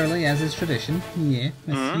 minutes early, as is tradition. Yeah,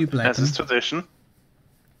 you blame As is tradition.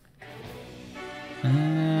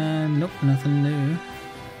 Nope, nothing new.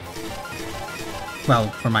 Well,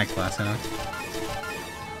 for my class, I know.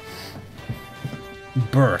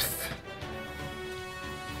 Birth.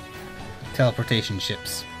 Teleportation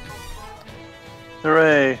ships.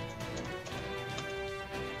 Hooray!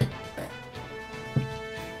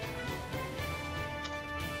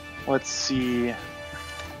 Let's see.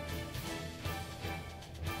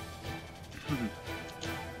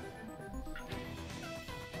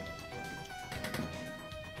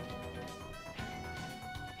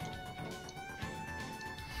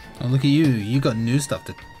 Oh, look at you. You got new stuff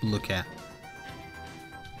to look at.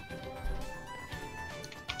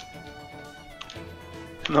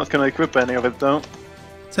 I'm not gonna equip any of it though.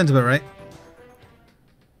 Sounds about right.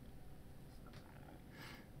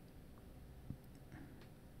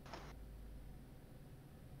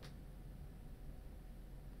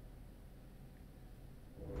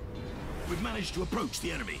 We've managed to approach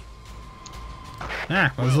the enemy.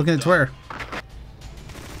 Ah, I was looking at Twitter.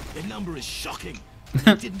 Their number is shocking.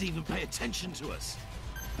 They didn't even pay attention to us.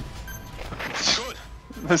 Good.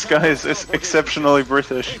 This guy is exceptionally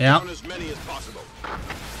British. Yeah. Down as many as possible.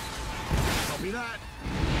 Copy that.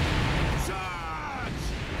 Charge!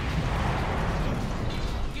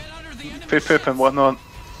 Get under the enemy Pip pip and whatnot.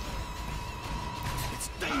 It's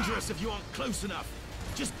dangerous if you aren't close enough.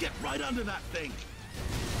 Just get right under that thing.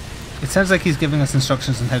 It sounds like he's giving us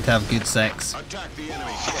instructions on how to have good sex. Attack the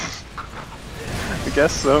enemy. I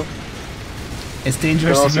guess so. It's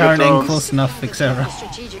dangerous Can if you also aren't get in drones. close enough, etc. For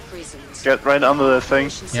strategic reasons. Get right under the thing.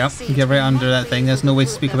 Yep, get right under that thing. There's no way to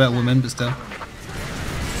speak about women, but still.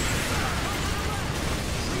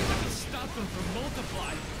 stop them from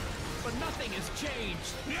multiplying, but nothing has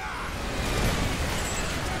changed.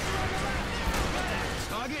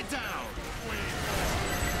 Target down.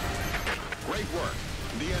 Great work.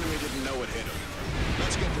 The enemy didn't know it hit him.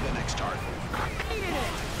 Let's get to the next target.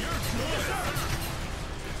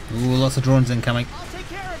 Ooh, lots of drones incoming. I'll take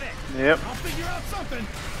care of it. Yep. I'll figure out something.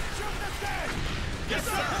 Shoot the thing. Yes,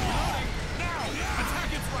 sir. Now,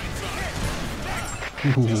 attack its right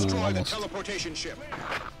side. Ooh, Destroy the almost. teleportation ship.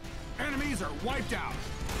 Enemies are wiped out.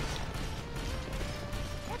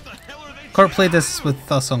 What the hell are they? Kurt played this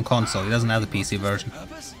with us on console. He doesn't have the PC version. Mm-hmm.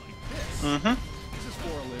 This is for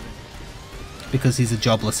a living. Because he's a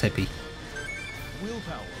jobless hippie.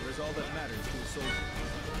 Willpower is all that matters to a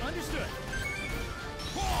soldier. Understood.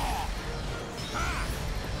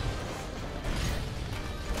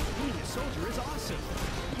 Being a soldier is awesome.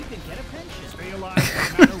 You can get a pension. Stay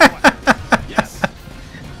alive no matter what. Yes.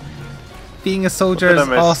 Being a soldier What did is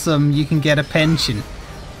I miss? awesome. You can get a pension.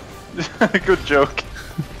 Good joke.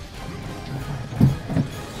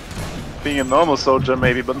 Being a normal soldier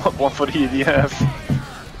maybe, but not one for the EDF.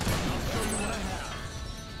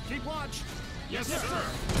 Keep watch. Yes, sir.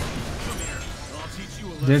 Come here. I'll teach you a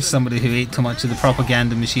lesson. There's somebody who ate too much of the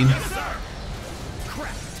propaganda machine.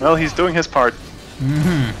 Well, he's doing his part.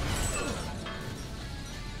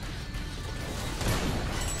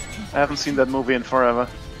 I haven't seen that movie in forever.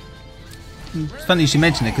 It's funny you should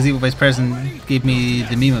mention it because Evil Vice President gave me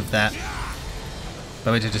the meme of that.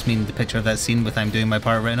 By which I just mean the picture of that scene with I'm doing my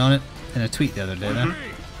part written on it in a tweet the other day. Then.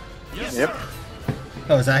 Yep.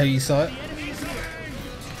 Oh, is that how you saw it?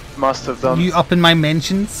 Must have done. You up in my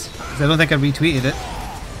mentions? 'Cause I don't think I retweeted it.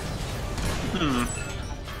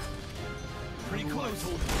 Pretty close.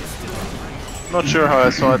 Not sure how I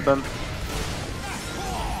saw it then.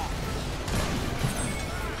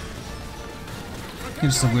 You're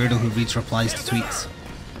just a weirdo who reads replies to tweets.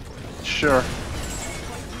 Sure.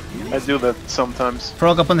 I do that sometimes.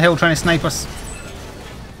 Frog up on the hill trying to snipe us.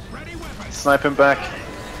 Snipe him back.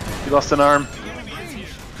 He lost an arm.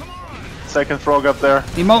 Second frog up there.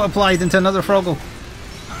 He multiplied into another froggle.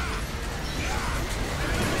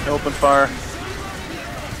 Open fire.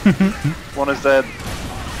 One is dead.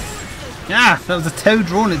 Ah, that was a Tau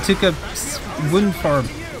drone. It took a wound for him.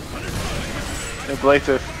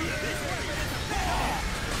 Ablative.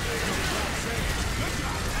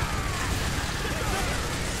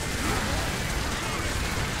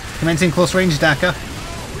 Commencing close range, Daka.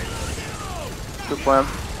 Good plan.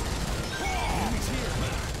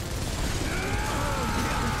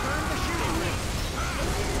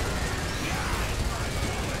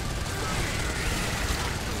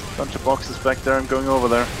 Bunch of boxes back there, I'm going over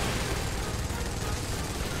there.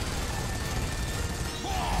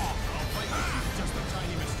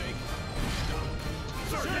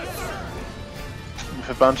 With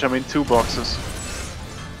a bunch, I mean 2 boxes.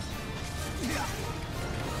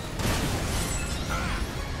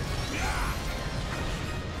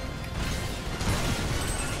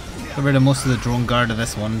 Got rid of most of the drone guard of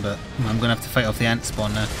this one, but I'm gonna have to fight off the ant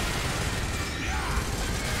spawn now.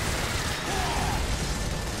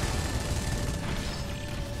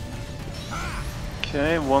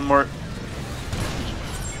 Okay, one more.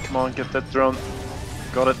 Come on, get that drone.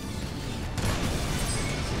 Got it.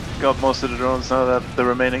 Got most of the drones now, that the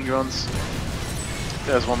remaining drones.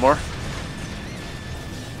 There's one more.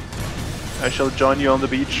 I shall join you on the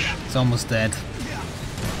beach. It's almost dead.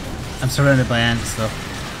 I'm surrounded by ants though.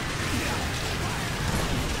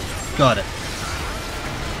 Got it.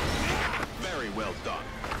 Very well done.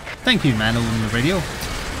 Thank you, man, over the radio.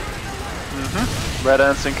 Red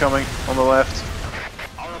ants incoming on the left.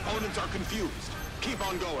 Our opponents are confused. Keep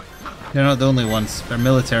on going. They're not the only ones. Their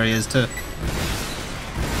military is too.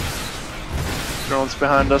 Drones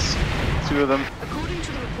behind us. 2 of them. According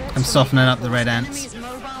to the reports I'm from softening the up the red Air ants. Force, the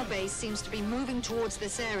enemy's mobile base seems to be moving towards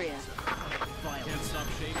this area.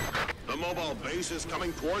 The mobile base is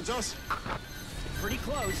coming towards us. Pretty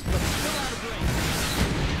close, but still out of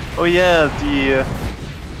range. Oh yeah, the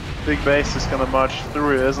big base is gonna march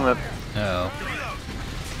through it, isn't it? Oh.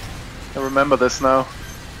 I remember this now.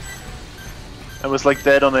 I was like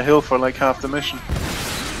dead on a hill for like half the mission.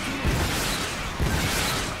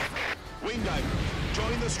 Wing diver,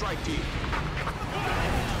 join the strike team.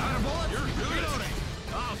 You're good.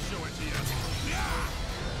 I'll show it to you.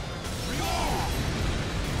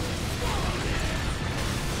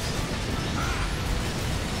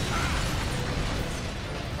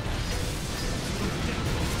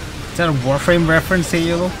 Is that a Warframe reference here,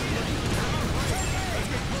 Yellow?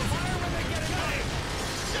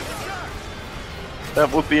 That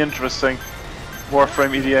would be interesting.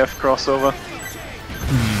 Warframe EDF crossover.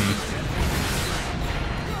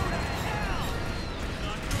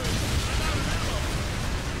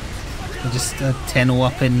 Just 10-0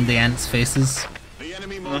 up in the ants' faces. The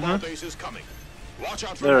enemy mobile base is coming. Watch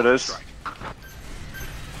out for There it the is. strike.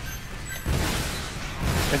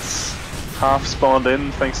 It's half spawned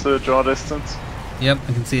in thanks to the draw distance. Yep,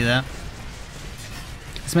 I can see that.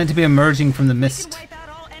 It's meant to be emerging from the Can mist. wipe out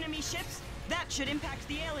all enemy ships? That should impact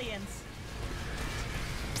the aliens.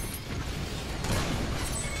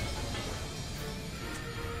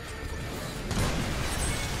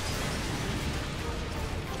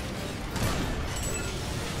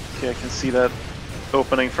 Okay, I can see that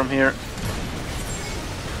opening from here.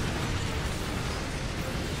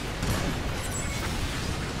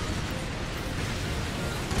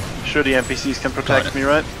 Sure, the NPCs can protect me,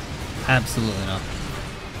 right? Absolutely not.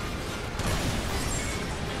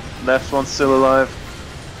 Left one's still alive.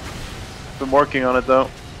 Been working on it though.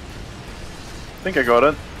 I think I got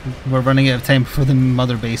it. We're running out of time before the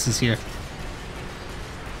mother base is here.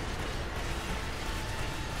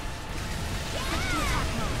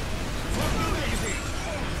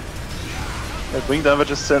 That wing diver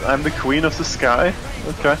just said, "I'm the queen of the sky."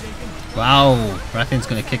 Okay. Wow, Rathian's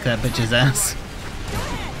gonna kick that bitch's ass.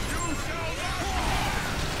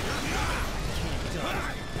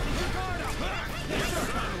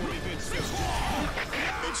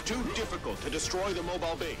 It's too difficult to destroy the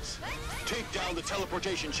mobile base. Take down the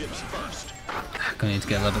teleportation ships first. Gonna need to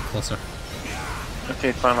get a little bit closer.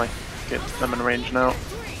 Okay, finally. Get them in range now.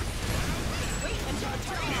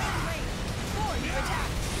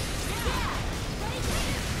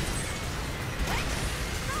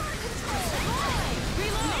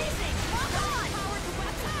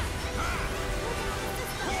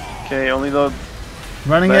 Okay, only the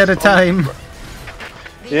Running out of best one. time.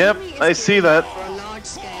 The Yep, enemy is I see that. for a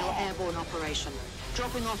large-scale airborne operation,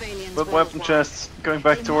 dropping off aliens But weapon worldwide. chests going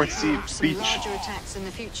back They towards might the launch some beach. larger attacks in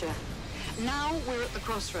the future. Now we're at the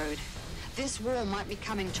crossroad. This war might be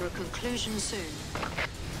coming to a conclusion soon.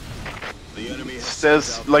 The enemy has There's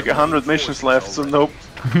sent out like their 100 forces missions left, so already.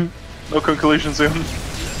 nope. No conclusion soon.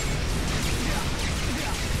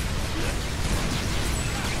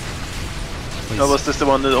 No, was this the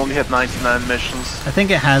one that only had 99 missions? I think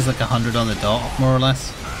it has like 100 on the dot, more or less.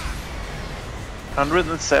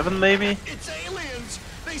 107 maybe? It's aliens!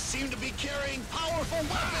 They seem to be carrying powerful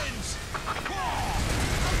weapons!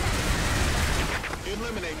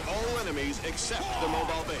 Eliminate all enemies except the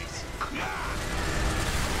mobile base.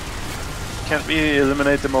 Can't we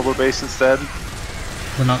eliminate the mobile base instead?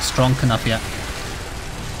 We're not strong enough yet.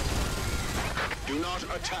 Do not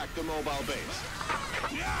attack the mobile base.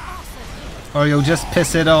 Or you'll just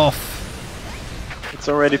piss it off. It's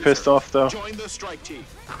already pissed off though. Join the strike team.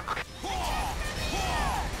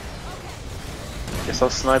 Guess I'll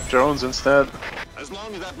snipe drones instead. As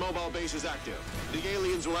long as that mobile base is active, the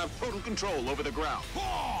aliens will have total control over the ground.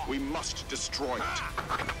 We must destroy it.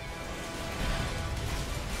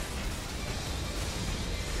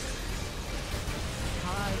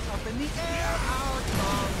 High up in the air, our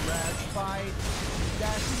comrades fight.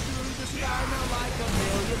 Dashing through the sky now like a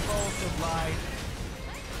million bolts of light.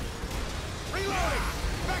 Reloading!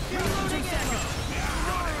 Back down!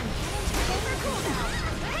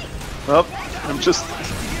 Well, I'm just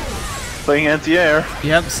playing anti-air.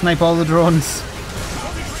 Yep, snipe all the drones.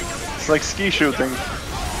 It's like ski shooting.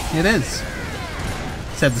 It is.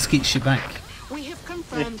 Except the skeet shoot back. We have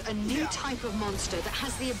confirmed a new type of monster that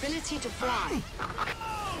has the ability to fly.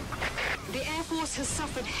 The Air Force has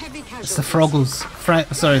suffered heavy casualties. It's the Froggles.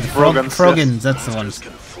 Sorry, the Frogans, Froggins, that's the ones.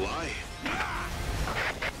 Can fly.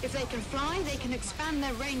 If they can fly, they can expand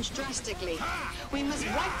their range drastically. We must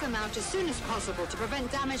wipe them out as soon as possible to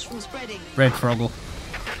prevent damage from spreading. Red Froggle.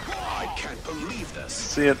 I can't believe this.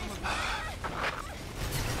 See it.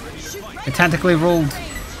 It tactically rolled.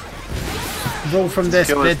 Roll from this,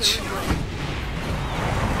 Kill it. bitch.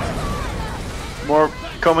 More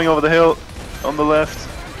coming over the hill on the left.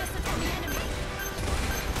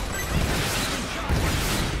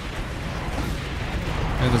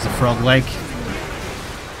 There was a frog leg.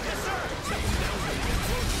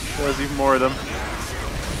 There's even more of them.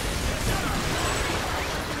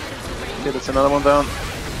 Okay, that's another one down.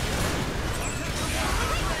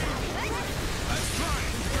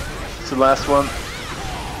 It's the last one.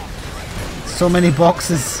 So many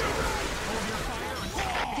boxes.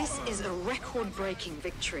 This is a record-breaking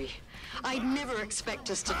victory. I'd never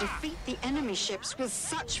expect us to defeat the enemy ships with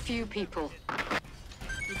such few people.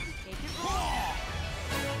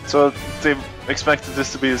 So they expected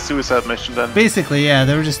this to be a suicide mission then. Basically, yeah,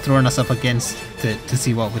 they were just throwing us up against it to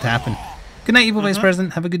see what would happen. Good night, Evil Vice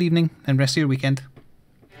President. Have a good evening and rest of your weekend.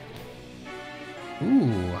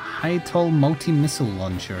 Ooh, high tall multi-missile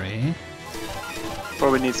launcher, eh?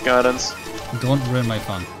 Probably needs guidance. Don't ruin my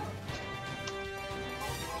fun.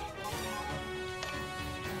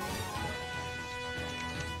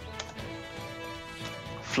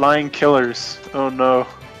 Flying killers. Oh no.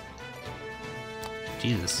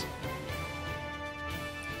 Jesus.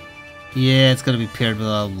 Yeah, it's gonna be paired with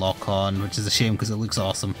a lock-on, which is a shame because it looks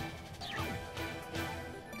awesome.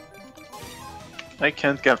 I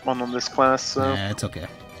can't get one on this class, so... Yeah, it's okay.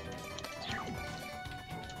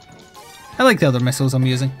 I like the other missiles I'm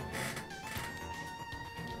using.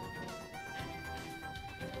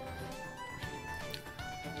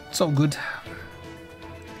 It's all good.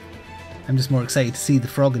 I'm just more excited to see the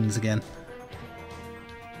Froggins again.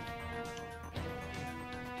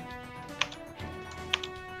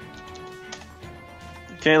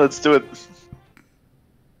 Okay, let's do it.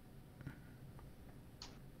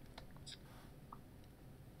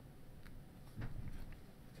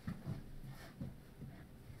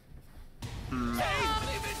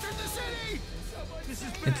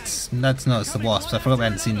 It's the Wasps. I forgot we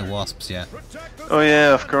hadn't seen the Wasps yet. Oh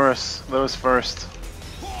yeah, of course. Those first.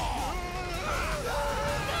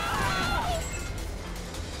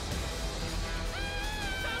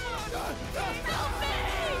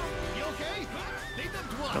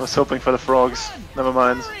 I was hoping for the frogs. Never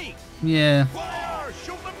mind. Yeah. Fire!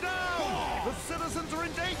 Shoot them down! The citizens are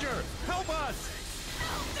in danger! Help us!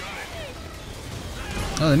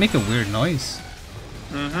 Oh, they make a weird noise.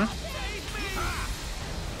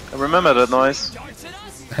 I remember that noise.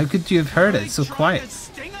 How could you have heard it? It's so quiet.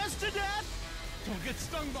 Sting us to death? Don't get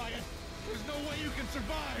stung by it. There's no way you can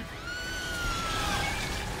survive.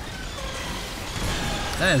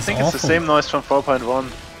 That is I think awful. it's the same noise from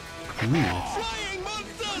 4.1. Ooh.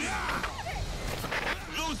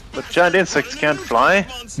 But giant insects can't fly.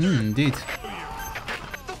 Indeed. The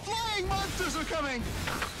flying monsters are coming.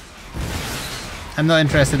 I'm not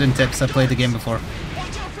interested in tips. I played the game before.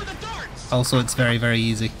 Watch out for the darts. Also, it's very, very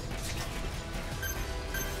easy.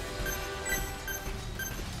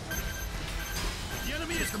 The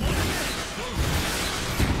enemy is coming.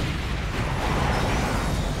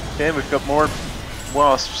 Okay, we've got more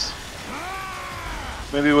wasps.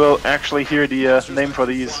 Maybe we'll actually hear the name for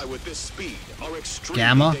these. Fly with this speed are extremely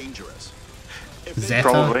Gamma? dangerous. If they Zeta?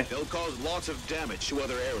 Probably. they'll cause lots of damage to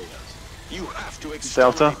other areas. You have to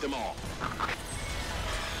Delta? exterminate them all.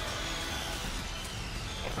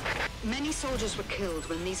 Many soldiers were killed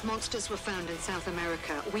when these monsters were found in South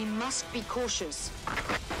America. We must be cautious.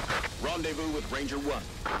 Rendezvous with Ranger 1.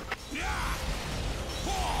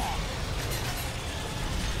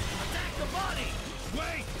 Attack the body!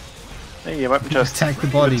 Wait! Hey, you might just Attack the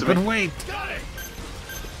body, give it to but me. wait! Got it!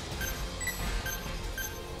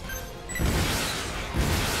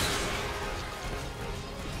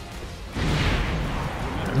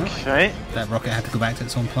 Okay. That rocket had to go back to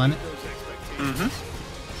its own planet.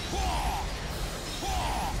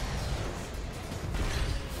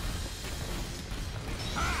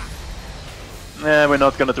 Nah, we're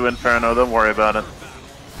not gonna do Inferno, don't worry about it.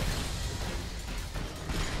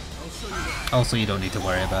 Also, you don't need to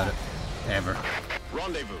worry about it. Ever.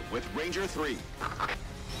 Rendezvous with Ranger 3.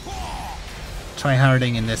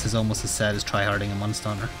 Tryharding in this is almost as sad as tryharding in Monster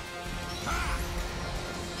Hunter.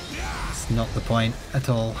 It's not the point at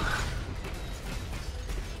all.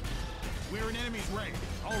 We're in enemy's range.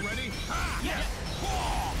 Already? Yes!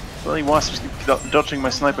 Bloody wasps keep dodging my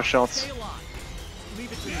sniper shots. Stay alive.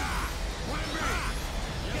 Leave it to me.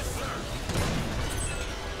 Yes, sir.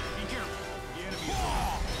 Be careful.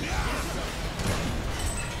 The enemy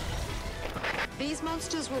is These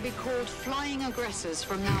monsters will be called flying aggressors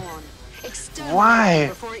from now on. Exterminate Why? them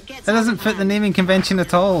before it gets That doesn't fit the naming convention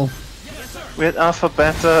at all. We had Alpha,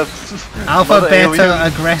 Beta... Alpha Mother Beta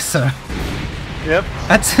Alien. Aggressor. Yep.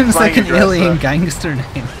 That sounds Flying like an aggressor. alien gangster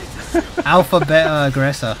name. Alpha Beta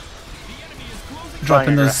Aggressor.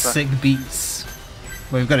 Dropping those aggressor. sick beats.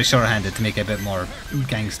 Well, we've got it shorthanded to make it a bit more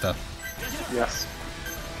gangsta. Yes.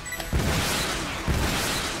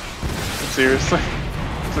 Seriously?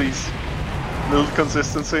 Please. Little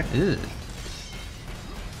consistency. Ew.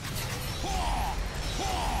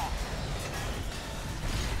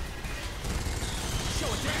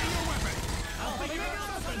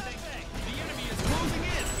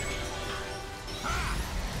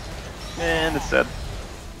 And it's dead.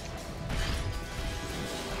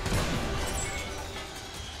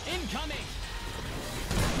 Incoming!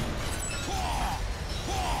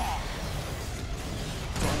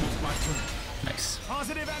 Nice.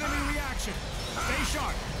 positive enemy reaction. Stay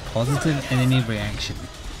sharp. Positive enemy reaction.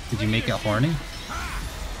 Did you make it horny?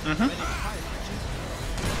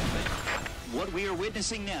 What we are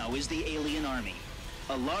witnessing now is the alien army.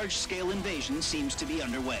 A large-scale invasion seems to be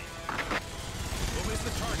underway.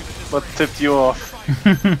 What tipped you off?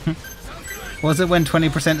 Was it when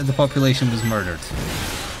 20% of the population was murdered?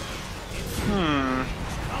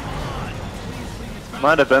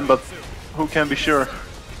 Might have been, but who can be sure?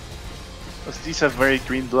 Because these have very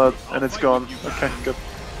green blood, and it's gone. Okay, good.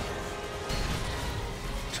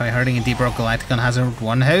 Tryharding in Deep Rock Galactic on Hazard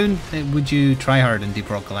 1. How would you tryhard in Deep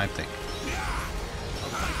Rock Galactic?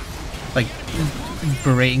 Like,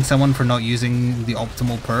 berating someone for not using the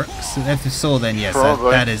optimal perks? If so, then yes,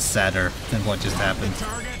 that is sadder than what just happened.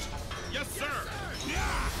 Yes, sir.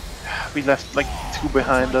 We left like 2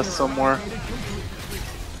 behind us somewhere.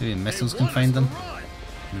 Maybe missiles can find them?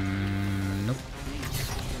 Nope.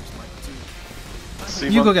 See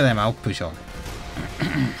You one? go get them, I'll push on.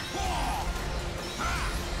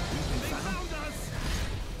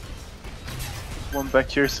 One back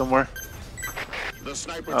here somewhere. The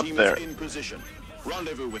sniper Up team there. is in position.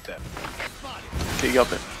 Rendezvous with them. Okay,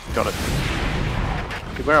 got it. Got it.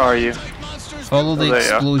 Okay, where are you? Follow the Oh, there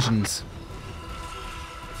you are. explosions.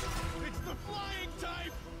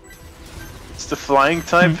 It's the flying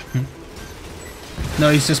type? No,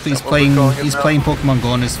 he's what we're calling it he's now? playing Pokemon Go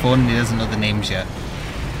on his phone and he doesn't know the names yet.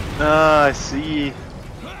 Ah, I see.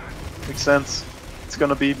 Makes sense. It's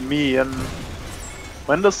gonna be me, and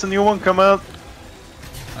when does the new one come out?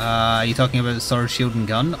 Are you talking about Sword, Shield and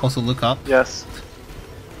Gun? Also look up. Yes.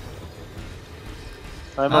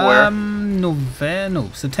 I'm aware.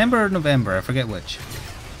 September or November, I forget which.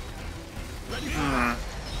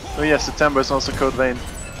 Oh yeah, September is also Code Vein.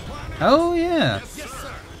 Oh yeah.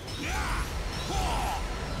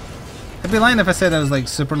 I'd be lying if I said I was like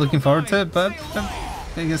super looking forward to it, but I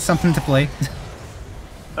think it's something to play.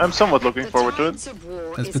 I'm somewhat looking forward to it.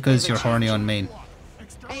 That's because you're horny on main.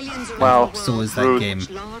 Wow. So is that Rude. game.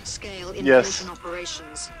 Large-scale Yes. invasion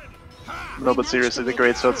operations. No, but seriously, the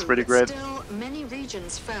great shot's pretty great. Still, many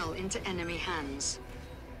regions fell into enemy hands,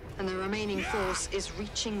 and the remaining force is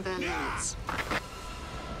reaching their limits.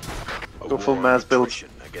 Go full mass build.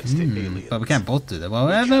 Against the aliens. But we can't both do that.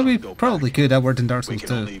 Well, no, we probably could. That worked in Dark We Souls can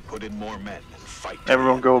 2. only put in more men and fight.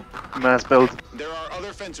 Everyone go mass build. There are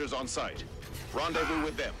other fencers on site. Rendezvous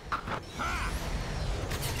with them.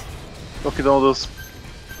 Look at all those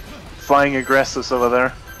flying aggressors over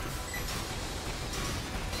there.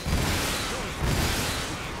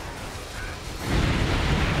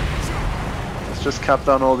 just cut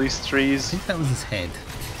down all these trees. I think that was his head.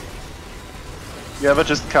 You ever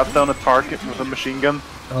just cut down a park with a machine gun?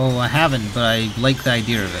 Oh, I haven't, but I like the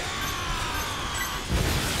idea of it.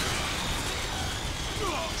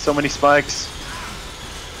 So many spikes.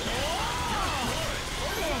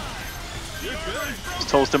 Just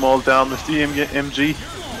toast them all down with the MG.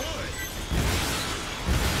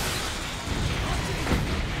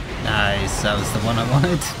 Nice, that was the one I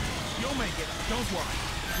wanted. You'll make it. Don't worry.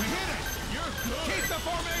 We hit it. You're good. Keep the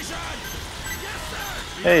formation. Yes,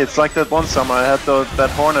 sir. Hey, it's like that one summer I had that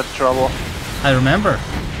Hornet trouble. I remember.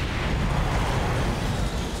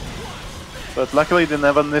 But luckily they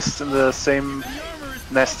never nest in the same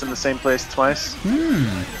place twice.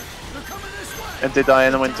 And they die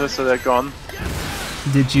in the winter, so they're gone.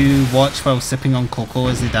 Did you watch while sipping on cocoa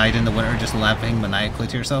as they died in the winter, just laughing maniacally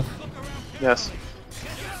to yourself? Yes.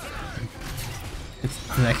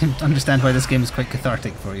 I can understand why this game is quite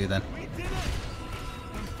cathartic for you then.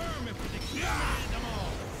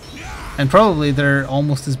 And probably they're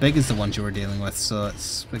almost as big as the ones you were dealing with, so it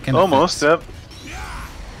kind of almost, fits. yep.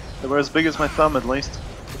 They were as big as my thumb at least,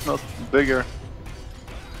 if not bigger.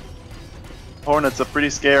 Hornets are pretty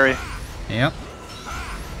scary. Yep.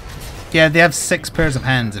 Yeah, they have 6 pairs of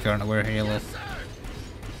hands if you aren't aware, Halo.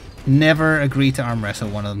 Never agree to arm wrestle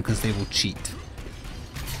one of them because they will cheat.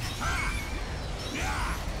 I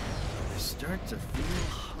start to feel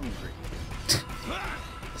hungry.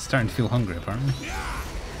 Starting to feel hungry, apparently.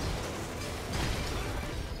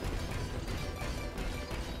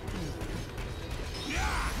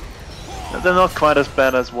 They're not quite as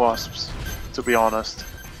bad as wasps, to be honest.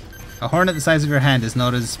 A hornet the size of your hand is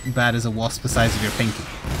not as bad as a wasp the size of your pinky.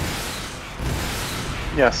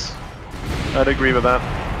 Yes, I'd agree with that.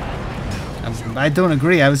 I don't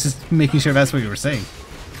agree, I was just making sure that's what you were saying.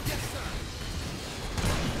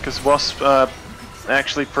 Because wasp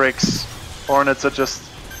actually pricks. Hornets are just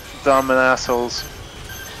dumb and assholes.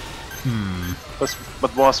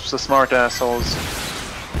 But wasps are smart assholes.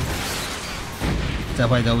 Is that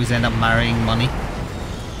why they always end up marrying money?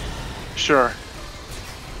 Sure.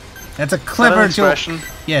 That's a clever joke.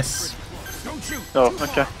 Yes. Oh,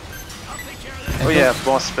 okay. Oh yeah,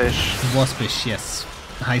 waspish. Waspish, yes.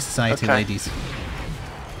 High society Okay. ladies.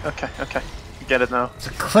 Okay, okay. Get it now. It's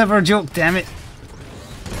a clever joke, damn it.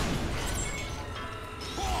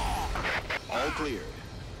 All cleared.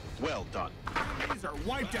 Well done. These are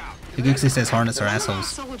wiped out. Higuxi says hornets are One of our assholes.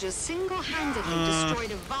 soldiers single-handedly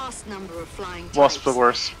destroyed a vast number of flying types. Wasps are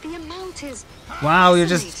worse. The amount is Wow, you're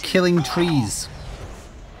just killing trees.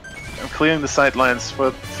 I'm clearing the sightlines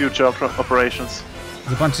for future operations.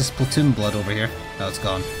 There's a bunch of Splatoon blood over here. Oh, it's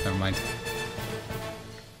gone. Never mind.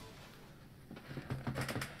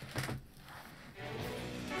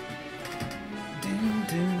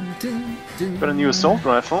 Got a new assault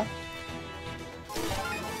rifle.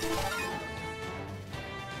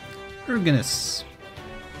 Urganus.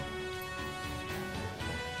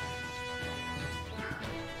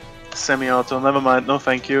 Semi-auto, never mind, no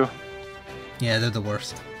thank you. Yeah, they're the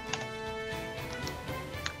worst.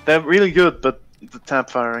 They're really good, but the tap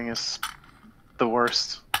firing is the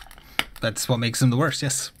worst. That's what makes them the worst,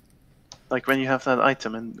 yes. Like when you have that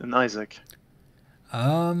item in Isaac.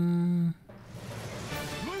 Move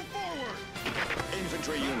forward.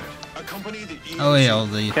 Infantry unit, accompany the Oh yeah, all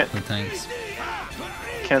the tanks.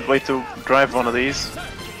 Can't wait to drive one of these.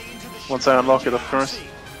 Once I unlock it, of course.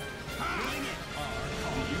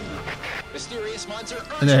 Mysterious monster.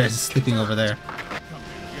 There, it's sleeping over there.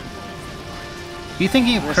 Are you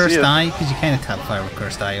thinking of Cursed Eye? Because you kind of tap fire with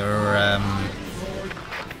Cursed Eye, or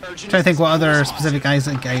trying to think what other specific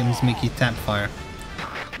Isaac items make you tap fire.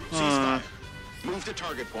 Move to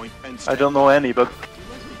target point and I don't know any, but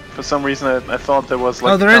for some reason I thought there was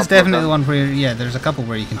like. Oh, there a is couple of definitely them. one where, yeah, there's a couple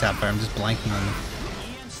where you can tap fire. I'm just blanking on them.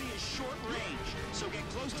 EMC is short range, so get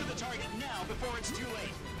close to the target now before it's too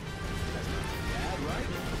late.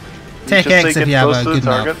 Tech just say X if get you have close a to the good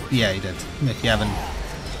target? enough. Yeah, you did. If you haven't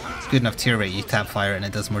good enough tier rate, you tap fire it and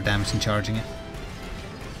it does more damage than charging it.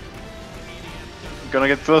 Gonna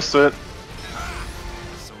get close to it.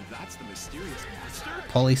 So that's the mysterious monster?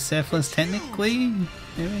 Polycephalus, technically?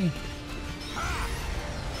 Maybe?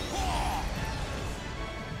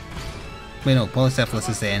 Wait, no, Polycephalus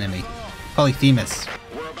is the enemy. Polyphemus.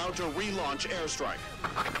 we're about to relaunch airstrike.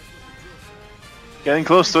 Getting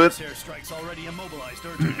close to it. This airstrike's already immobilized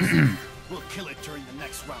Urginus. We'll kill it during the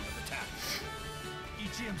next round of attacks.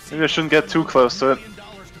 Maybe I shouldn't get too close to it.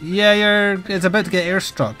 Yeah, it's about to get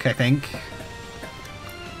airstruck, I think.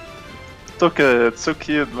 It's so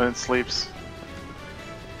cute when it sleeps.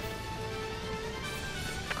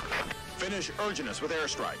 Finish Urginus with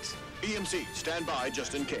airstrikes. EMC, stand by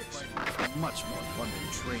just in case. Much more fun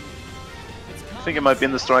than training. I think it might be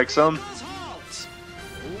in the strike zone. Oh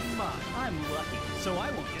my, I'm lucky, so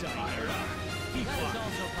I won't die. That is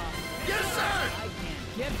also possible. Yes, sir! I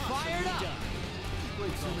can get fired up.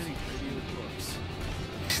 Played so many video books.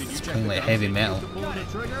 It's playing like heavy metal. Pull the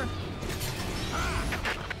trigger.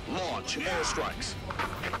 Launch airstrikes.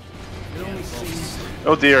 It only seems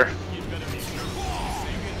Oh dear.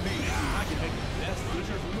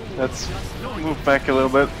 Let's move back a little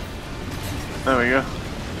bit. There we go.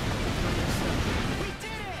 We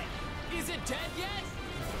did it! Is it dead yet?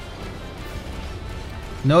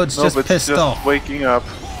 No, it's Nope, just it's pissed just off. waking up.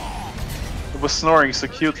 It was snoring so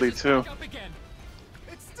cutely too. Up again.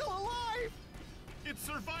 It's still alive! It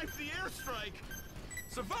survived the airstrike!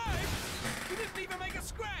 Survived? He didn't even make a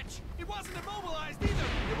scratch. He wasn't immobilized either.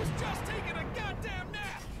 He was just taking a goddamn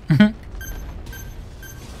nap.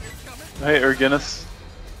 Hey, Erginus.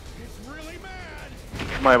 It's really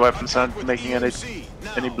mad! My weapons aren't making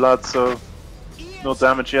any blood, so no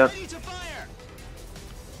damage yet. Ready to fire.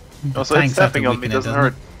 Also, it's Tanks have to tapping on me, weaken it, doesn't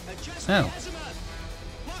doesn't hurt. Adjust Oh.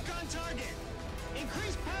 azimuth. Lock on target.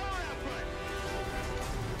 Increase power output.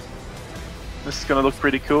 This is gonna look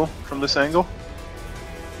pretty cool from this angle.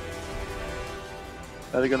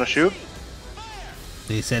 Are they gonna shoot?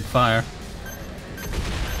 They said fire.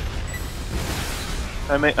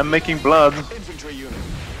 I'm making blood. Infantry unit,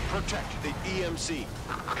 protect the EMC.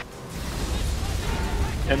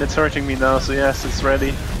 And it's hurting me now, so yes, it's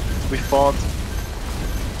ready. We fought.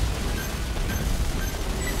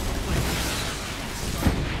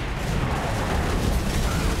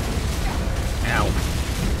 Ow.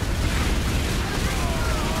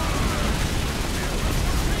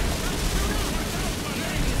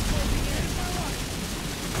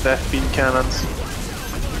 Death beam cannons.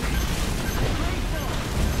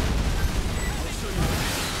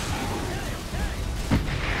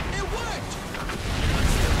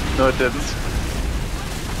 No, it didn't.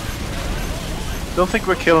 Don't think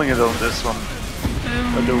we're killing it on this one.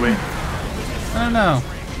 Or do we? I don't know.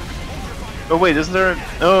 Oh wait, isn't there?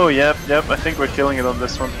 Oh, yep. I think we're killing it on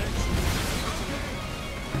this one.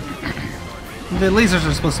 The lasers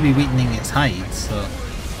are supposed to be weakening its hide, so.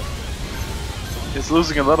 It's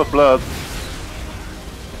losing a lot of blood.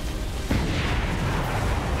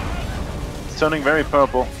 It's turning very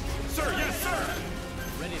purple. Sir, yes, sir!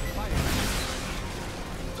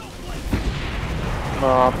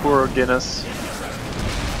 Aw, poor Guinness.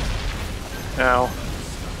 Ow.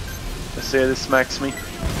 I say this smacks me.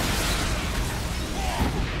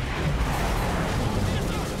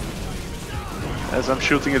 As I'm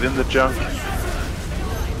shooting it in the junk.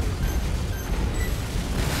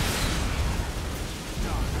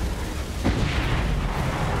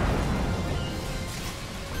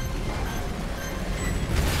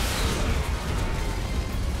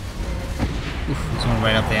 Oof, there's one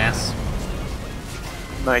right up the ass.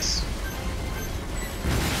 Nice.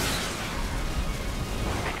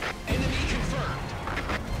 Enemy confirmed.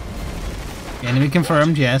 Enemy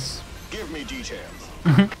confirmed, yes. Give me details.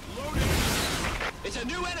 It's a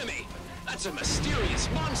new enemy. That's a mysterious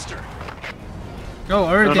monster. Oh,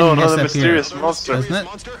 Oregon No, gets not a up mysterious here. monster. Isn't it?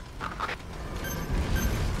 Monster?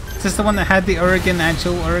 Is this the one that had the Oregon,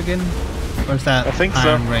 actual Oregon? Or is that I think so.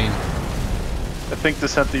 Iron Rain? I think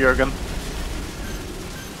this had the Jurgen.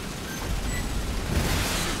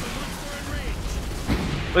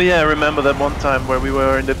 Oh yeah, I remember that one time where we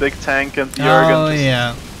were in the big tank and the Jurgen Oh, just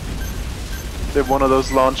yeah. did one of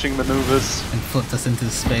those launching maneuvers. And flipped us into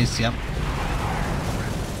space, yep.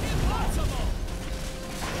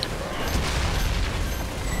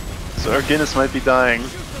 So our Guinness might be dying.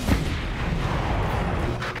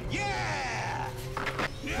 Yeah!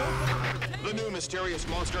 The new mysterious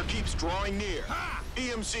monster keeps drawing near.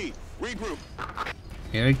 EMC, regroup.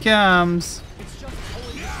 Here it comes.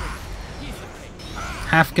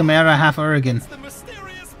 Half Gamera, half Oregon. The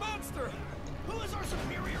mysterious monster. Who is our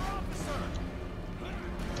superior officer?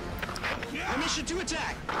 Permission to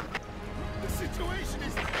attack. The situation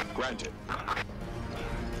is... Granted.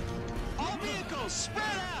 All vehicles, spread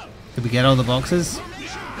out. Did we get all the boxes?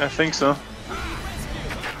 I think so.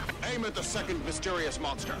 Aim at the second mysterious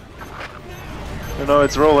monster. You know,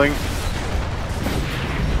 it's rolling.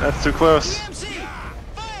 That's too close. EMC,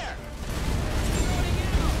 fire!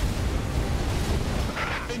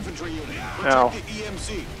 Infantry unit, protect Ow. the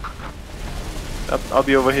EMC. I'll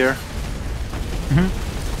be over here.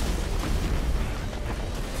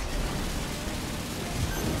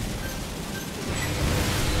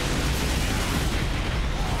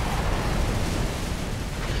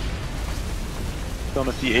 Don't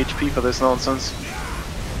have the HP for this nonsense.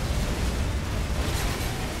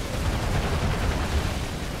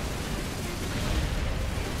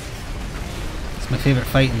 My favourite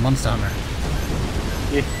fight in Monster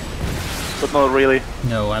Hunter. Yeah. But not really.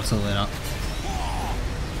 No, absolutely not.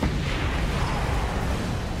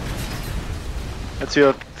 That's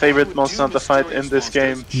your favorite Monster Hunter fight in this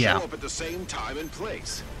game? Yeah. Show up at the same time and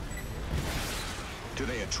place. Do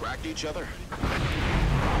they attract each other?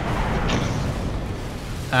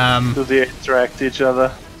 Do they interact each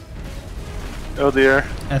other? Oh dear.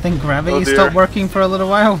 I think gravity Oh dear. stopped working for a little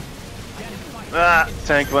while. Ah!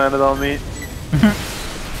 Tank landed on me.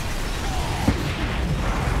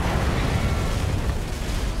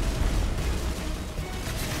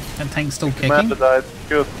 That tank's still kicking. Commander died.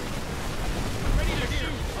 Good.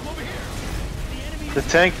 The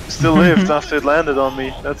tank still lived after it landed on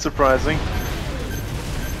me. That's surprising.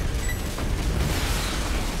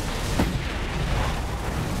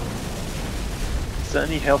 Is there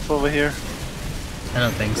any health over here? I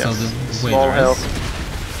don't think Yes, so. The way small there is. health.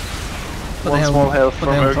 What the One hell- small health what from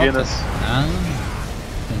the hell dropped Erginus. it? Ah,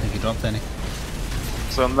 don't think he dropped any.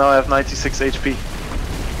 So now I have 96 HP.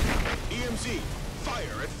 EMC,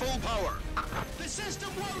 fire at full power. The system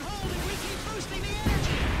won't hold if we keep boosting the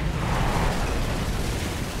energy.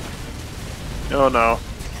 Oh no.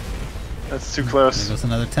 That's too close. There goes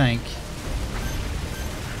another tank.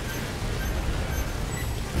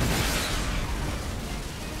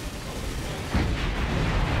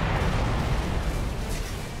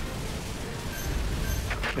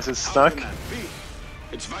 Is it stuck? How can that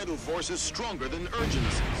be? Its vital force is stronger than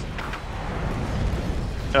Urgenus's.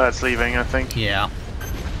 Oh, it's leaving, I think. Yeah.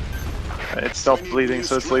 It stopped bleeding,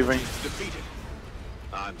 so it's leaving. Defeated.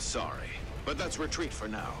 I'm sorry, but let's retreat for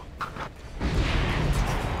now.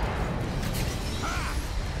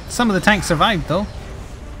 Some of the tanks survived though.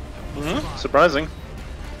 Mm-hmm. Surprising.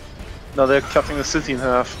 No, they're cutting the city in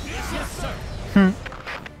half.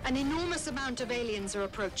 An enormous amount of aliens are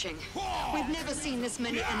approaching. We've never seen this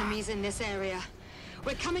many enemies in this area.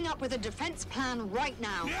 We're coming up with a defense plan right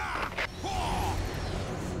now.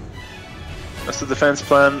 Does the defense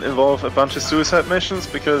plan involve a bunch of suicide missions?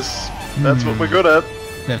 Because that's what we're good at.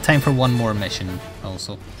 We have time for one more mission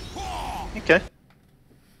also. Okay.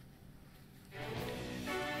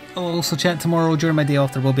 Oh, also chat tomorrow during my day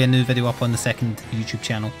off there will be a new video up on the second YouTube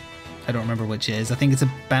channel. I don't remember which it is. I think it's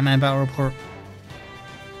a Batman Battle Report.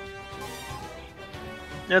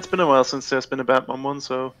 Yeah, it's been a while since there's been a Batman one,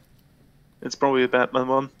 so it's probably a Batman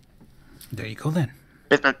one. There you go then.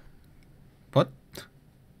 Batman. What?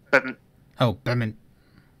 Batman. Oh, Batman.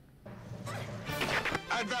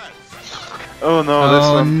 Oh no, this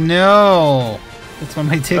Oh one. no! This one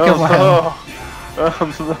might take a while. No.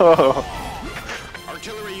 Oh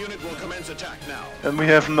Artillery unit will commence attack now. no. And we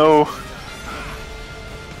have no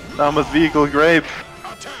armored vehicle grape.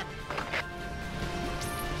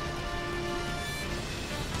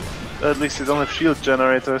 At least they don't have shield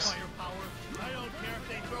generators.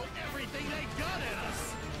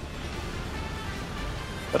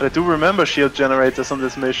 But I do remember shield generators on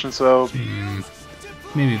this mission, so...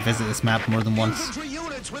 Maybe visit this map more than once. Infantry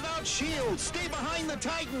units without shields, stay behind the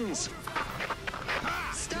Titans.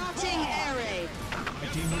 Starting air raid.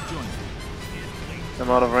 I'm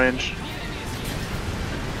out of range.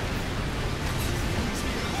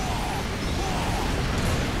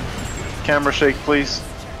 Camera shake, please.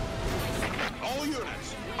 All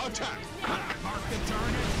units, attack.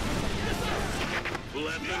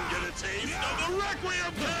 Let them get a taste of the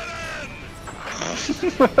Requiem Cannon!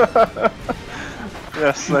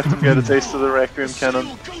 Yes, let them get a taste of the Requiem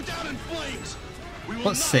Cannon.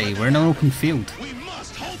 Let's see, we're in an open field.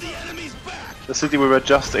 The city we were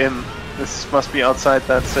just in. This must be outside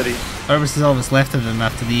that city. Or this is all that's left of them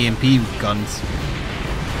after the EMP guns.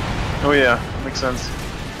 Oh yeah, makes sense.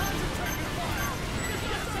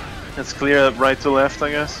 It's clear right to left,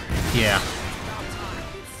 I guess. Yeah.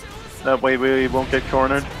 That way we won't get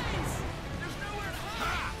cornered.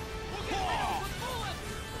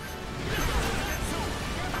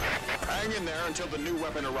 Hang in there until the new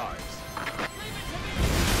weapon arrives.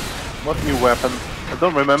 What new weapon? I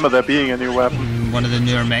don't remember there being a new weapon. One of the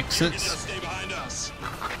newer mech suits.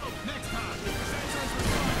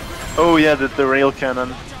 Oh yeah, the rail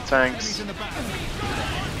cannon tanks.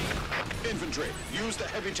 Infantry, use the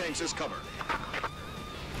heavy tanks as cover.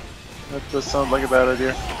 That does sound like a bad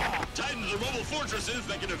idea. Titans are mobile fortresses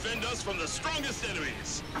that can defend us from the strongest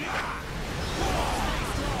enemies.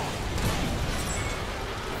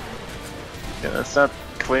 Yeah, is that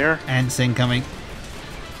clear? Ants incoming.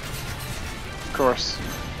 Of course.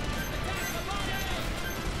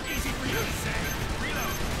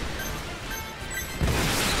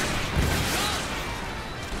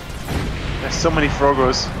 There's so many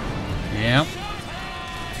Frogos. Yep.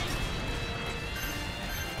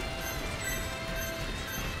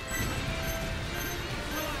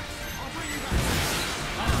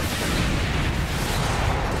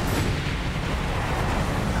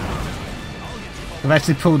 I've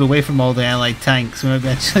actually pulled away from all the allied tanks. We might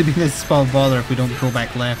actually be a small bother if we don't go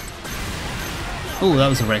back left. Oh, that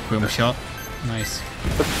was a Requiem shot. Nice.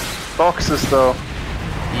 The boxes, though.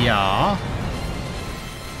 Yeah.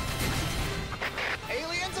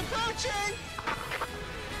 Aliens approaching!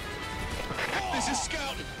 This is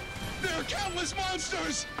Scout. There are countless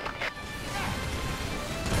monsters.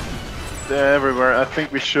 They're everywhere. I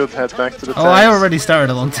think we should head back to the Oh, I tanks. already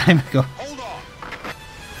started a long time ago.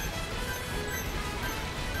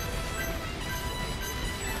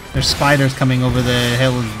 There's spiders coming over the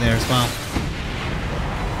hill there as well.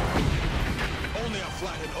 Only a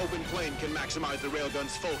flat and open plain can maximize the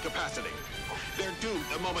railgun's full capacity. They're doomed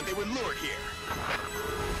the moment they were lured here.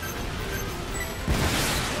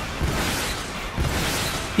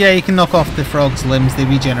 Yeah, you can knock off the frog's limbs. They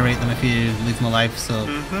regenerate them if you leave them alive. So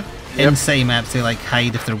in city maps, they like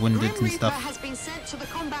hide if they're wounded and stuff. has been sent to the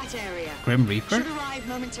combat area. Grim Reaper? Should arrive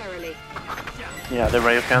momentarily. Yeah, the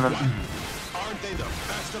rail cannon. Aren't they the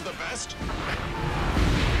best of the best?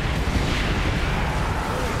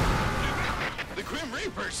 The Grim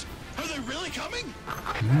Reapers? Are they really coming?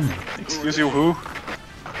 Excuse you, who?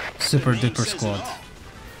 Super duper squad.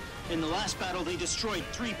 In the last battle, they destroyed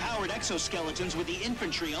 3 powered exoskeletons with the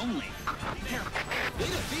infantry only. They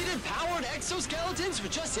defeated powered exoskeletons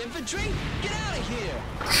with just infantry? Get out of here!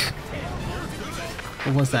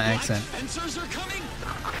 What was that accent? Fencers are coming!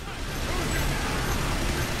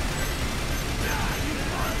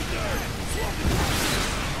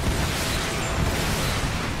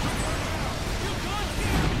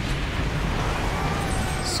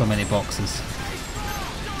 So many boxes.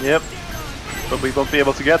 Yep. But we won't be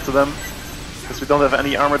able to get to them because we don't have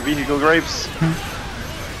any armored vehicle graves.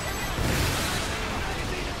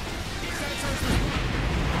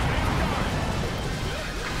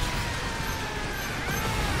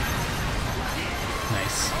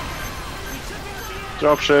 Nice.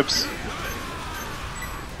 Dropships.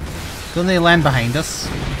 Don't they land behind us?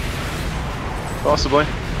 Possibly.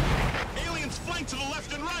 Aliens flank to the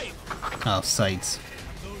left and right. Oh, sides.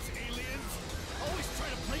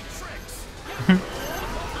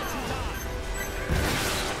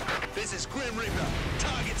 This is Grim Reaper.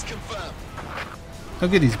 Targets confirmed. How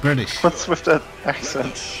good he's British. What's with that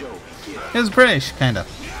accent? It was British, kinda.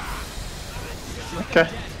 Okay.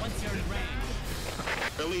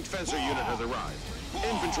 Elite fencer unit has arrived.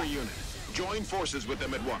 Infantry unit. Join forces with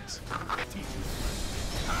them at once.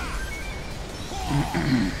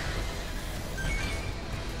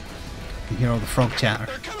 You can hear all the frog chatter.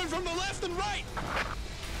 They're coming from the left and right!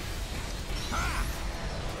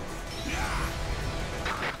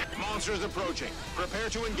 Monsters approaching. Prepare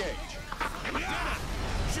to engage.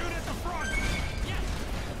 Shoot at the front!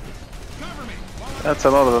 Cover me! That's a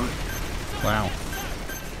lot of them. Wow.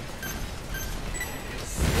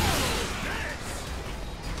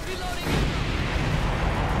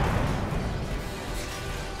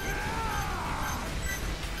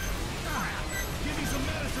 Give me some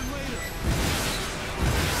medicine later!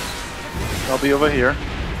 I'll be over here.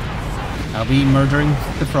 I'll be murdering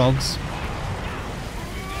the frogs.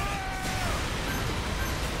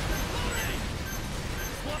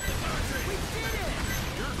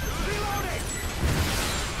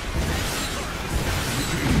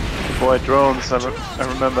 Boy, drones, I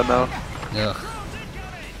remember now. Ugh.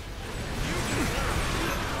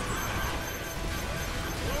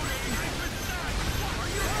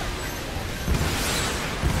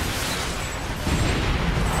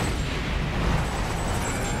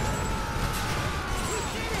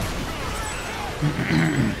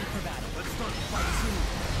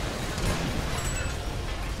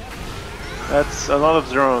 That's a lot of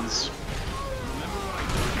drones.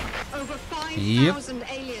 Over 5,000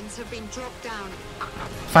 aliens have been dropped down.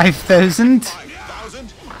 5,000?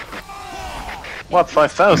 5,000? What,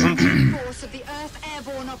 5,000? Force of the Earth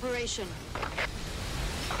Airborne Operation.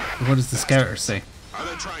 What does the scouter say? Are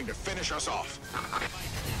they trying to finish us off?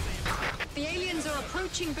 The aliens are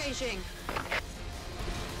approaching Beijing.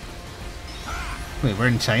 Wait, we're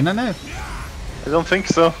in China now? I don't think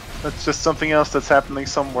so. That's just something else that's happening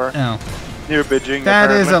somewhere. Oh. Near Beijing, That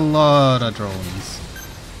is a apparently. lot of drones.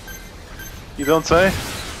 You don't say?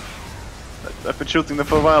 I've been shooting them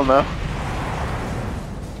for a while now.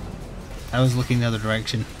 I was looking the other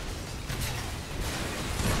direction.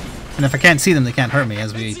 And if I can't see them, they can't hurt me,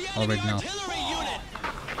 as we already know.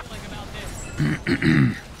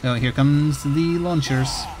 Oh, here comes the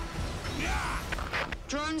launchers.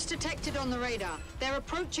 Drones detected on the radar. They're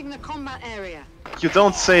approaching the combat area. You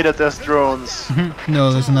don't say that there's drones.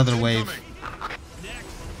 No, there's another wave.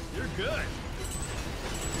 You're good!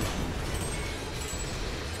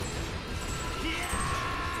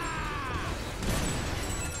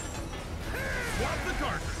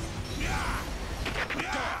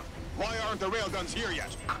 Why aren't the railguns here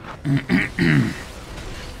yet?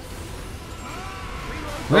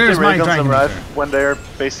 Where's my Railguns dragon? arrive when they're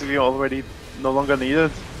basically already no longer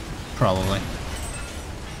needed. Probably.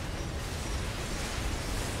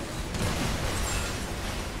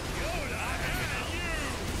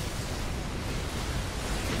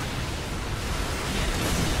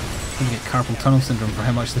 I'm gonna get carpal tunnel syndrome for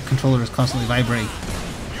how much the controller is constantly vibrating.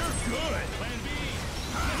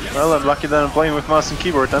 Well, I'm lucky that I'm playing with mouse and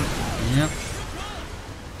keyboard then. Yep.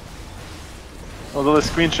 Although the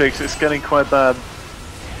screen shakes, it's getting quite bad.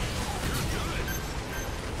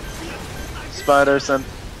 Spiders and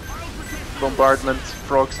bombardment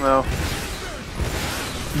frogs now.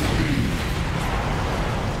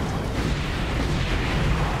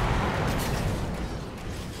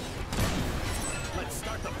 Let's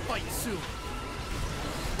start the fight soon.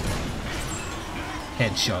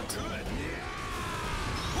 Headshot.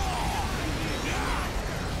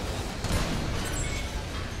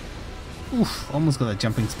 Oof, almost got a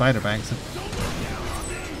jumping spider by accident.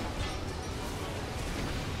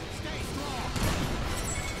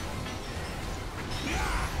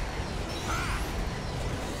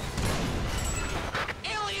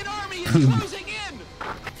 Alien army is closing in!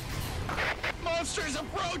 Monsters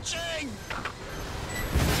approaching!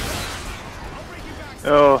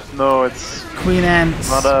 Oh no, it's Queen ants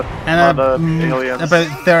not a and aliens.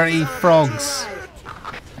 about 30 frogs.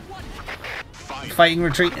 Fighting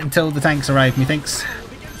retreat until the tanks arrive, methinks.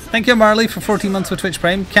 Thank you, Marley, for 14 months with Twitch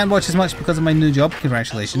Prime. Can't watch as much because of my new job.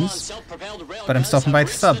 Congratulations. But I'm stopping by to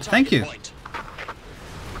sub. Thank you.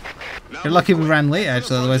 You're lucky we ran late,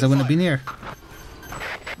 actually, otherwise I wouldn't have been here.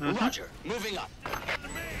 Roger, moving up.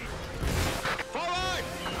 Forward!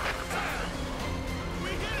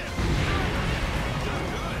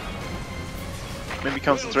 Maybe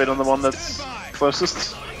concentrate on the one that's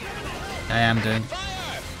closest. I am doing.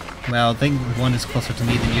 Well, I think one is closer to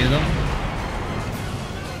me than you, though.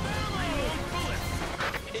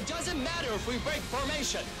 It doesn't matter if we break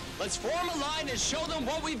formation. Let's form a line and show them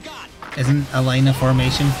what we've got. Isn't a line of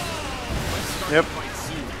formation? Yep.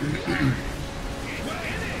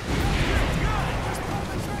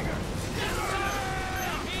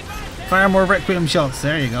 Fire more Requiem shots.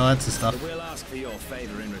 There you go. That's the stuff. We'll ask for your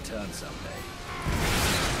favor in return someday.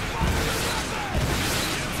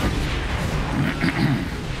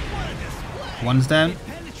 One's down.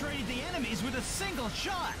 Penetrated the enemies with a single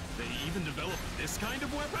shot. They even developed this kind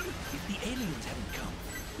of weapon? If the aliens hadn't come,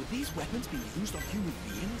 would these weapons be used on human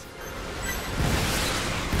beings?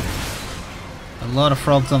 A lot of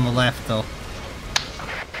frogs on the left, though.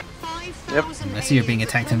 Yep. I see you're being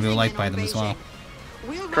attacked in real life by them as well.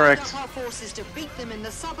 We'll Correct. round up our forces to beat them in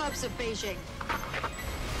the suburbs of Beijing.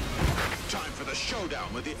 Time for the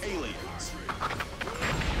showdown with the aliens.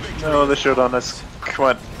 No, the showdown is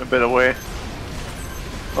quite a bit away.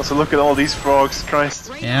 Also, look at all these frogs, Christ.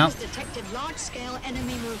 Radar Yeah. has detected large-scale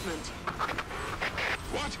enemy movement.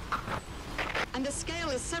 What? And the scale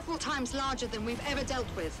is several times larger than we've ever dealt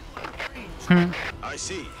with. I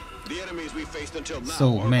see. The enemies we faced until now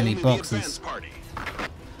So are many only boxes. The advanced party.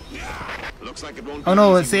 Looks like it won't Oh be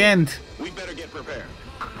no, easy, it's the Will. end. We better get prepared.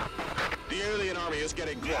 The alien army is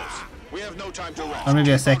getting close. We have no time to rest. Or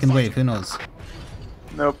maybe a second wave, who knows?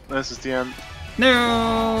 Nope, this is the end.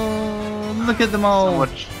 No! Look at them all!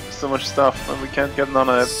 So much stuff, and we can't get none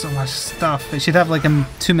of it. So much stuff. It should have like a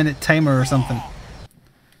 2-minute timer or something.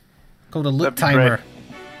 Called a loot That'd be timer.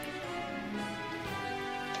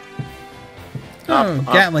 Oh, Up,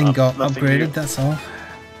 Gatling up, got nothing upgraded, new. that's all.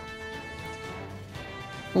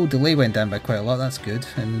 Oh, delay went down by quite a lot, that's good.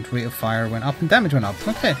 And rate of fire went up and damage went up.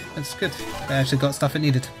 Okay, that's good. I actually got stuff it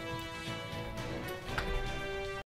needed.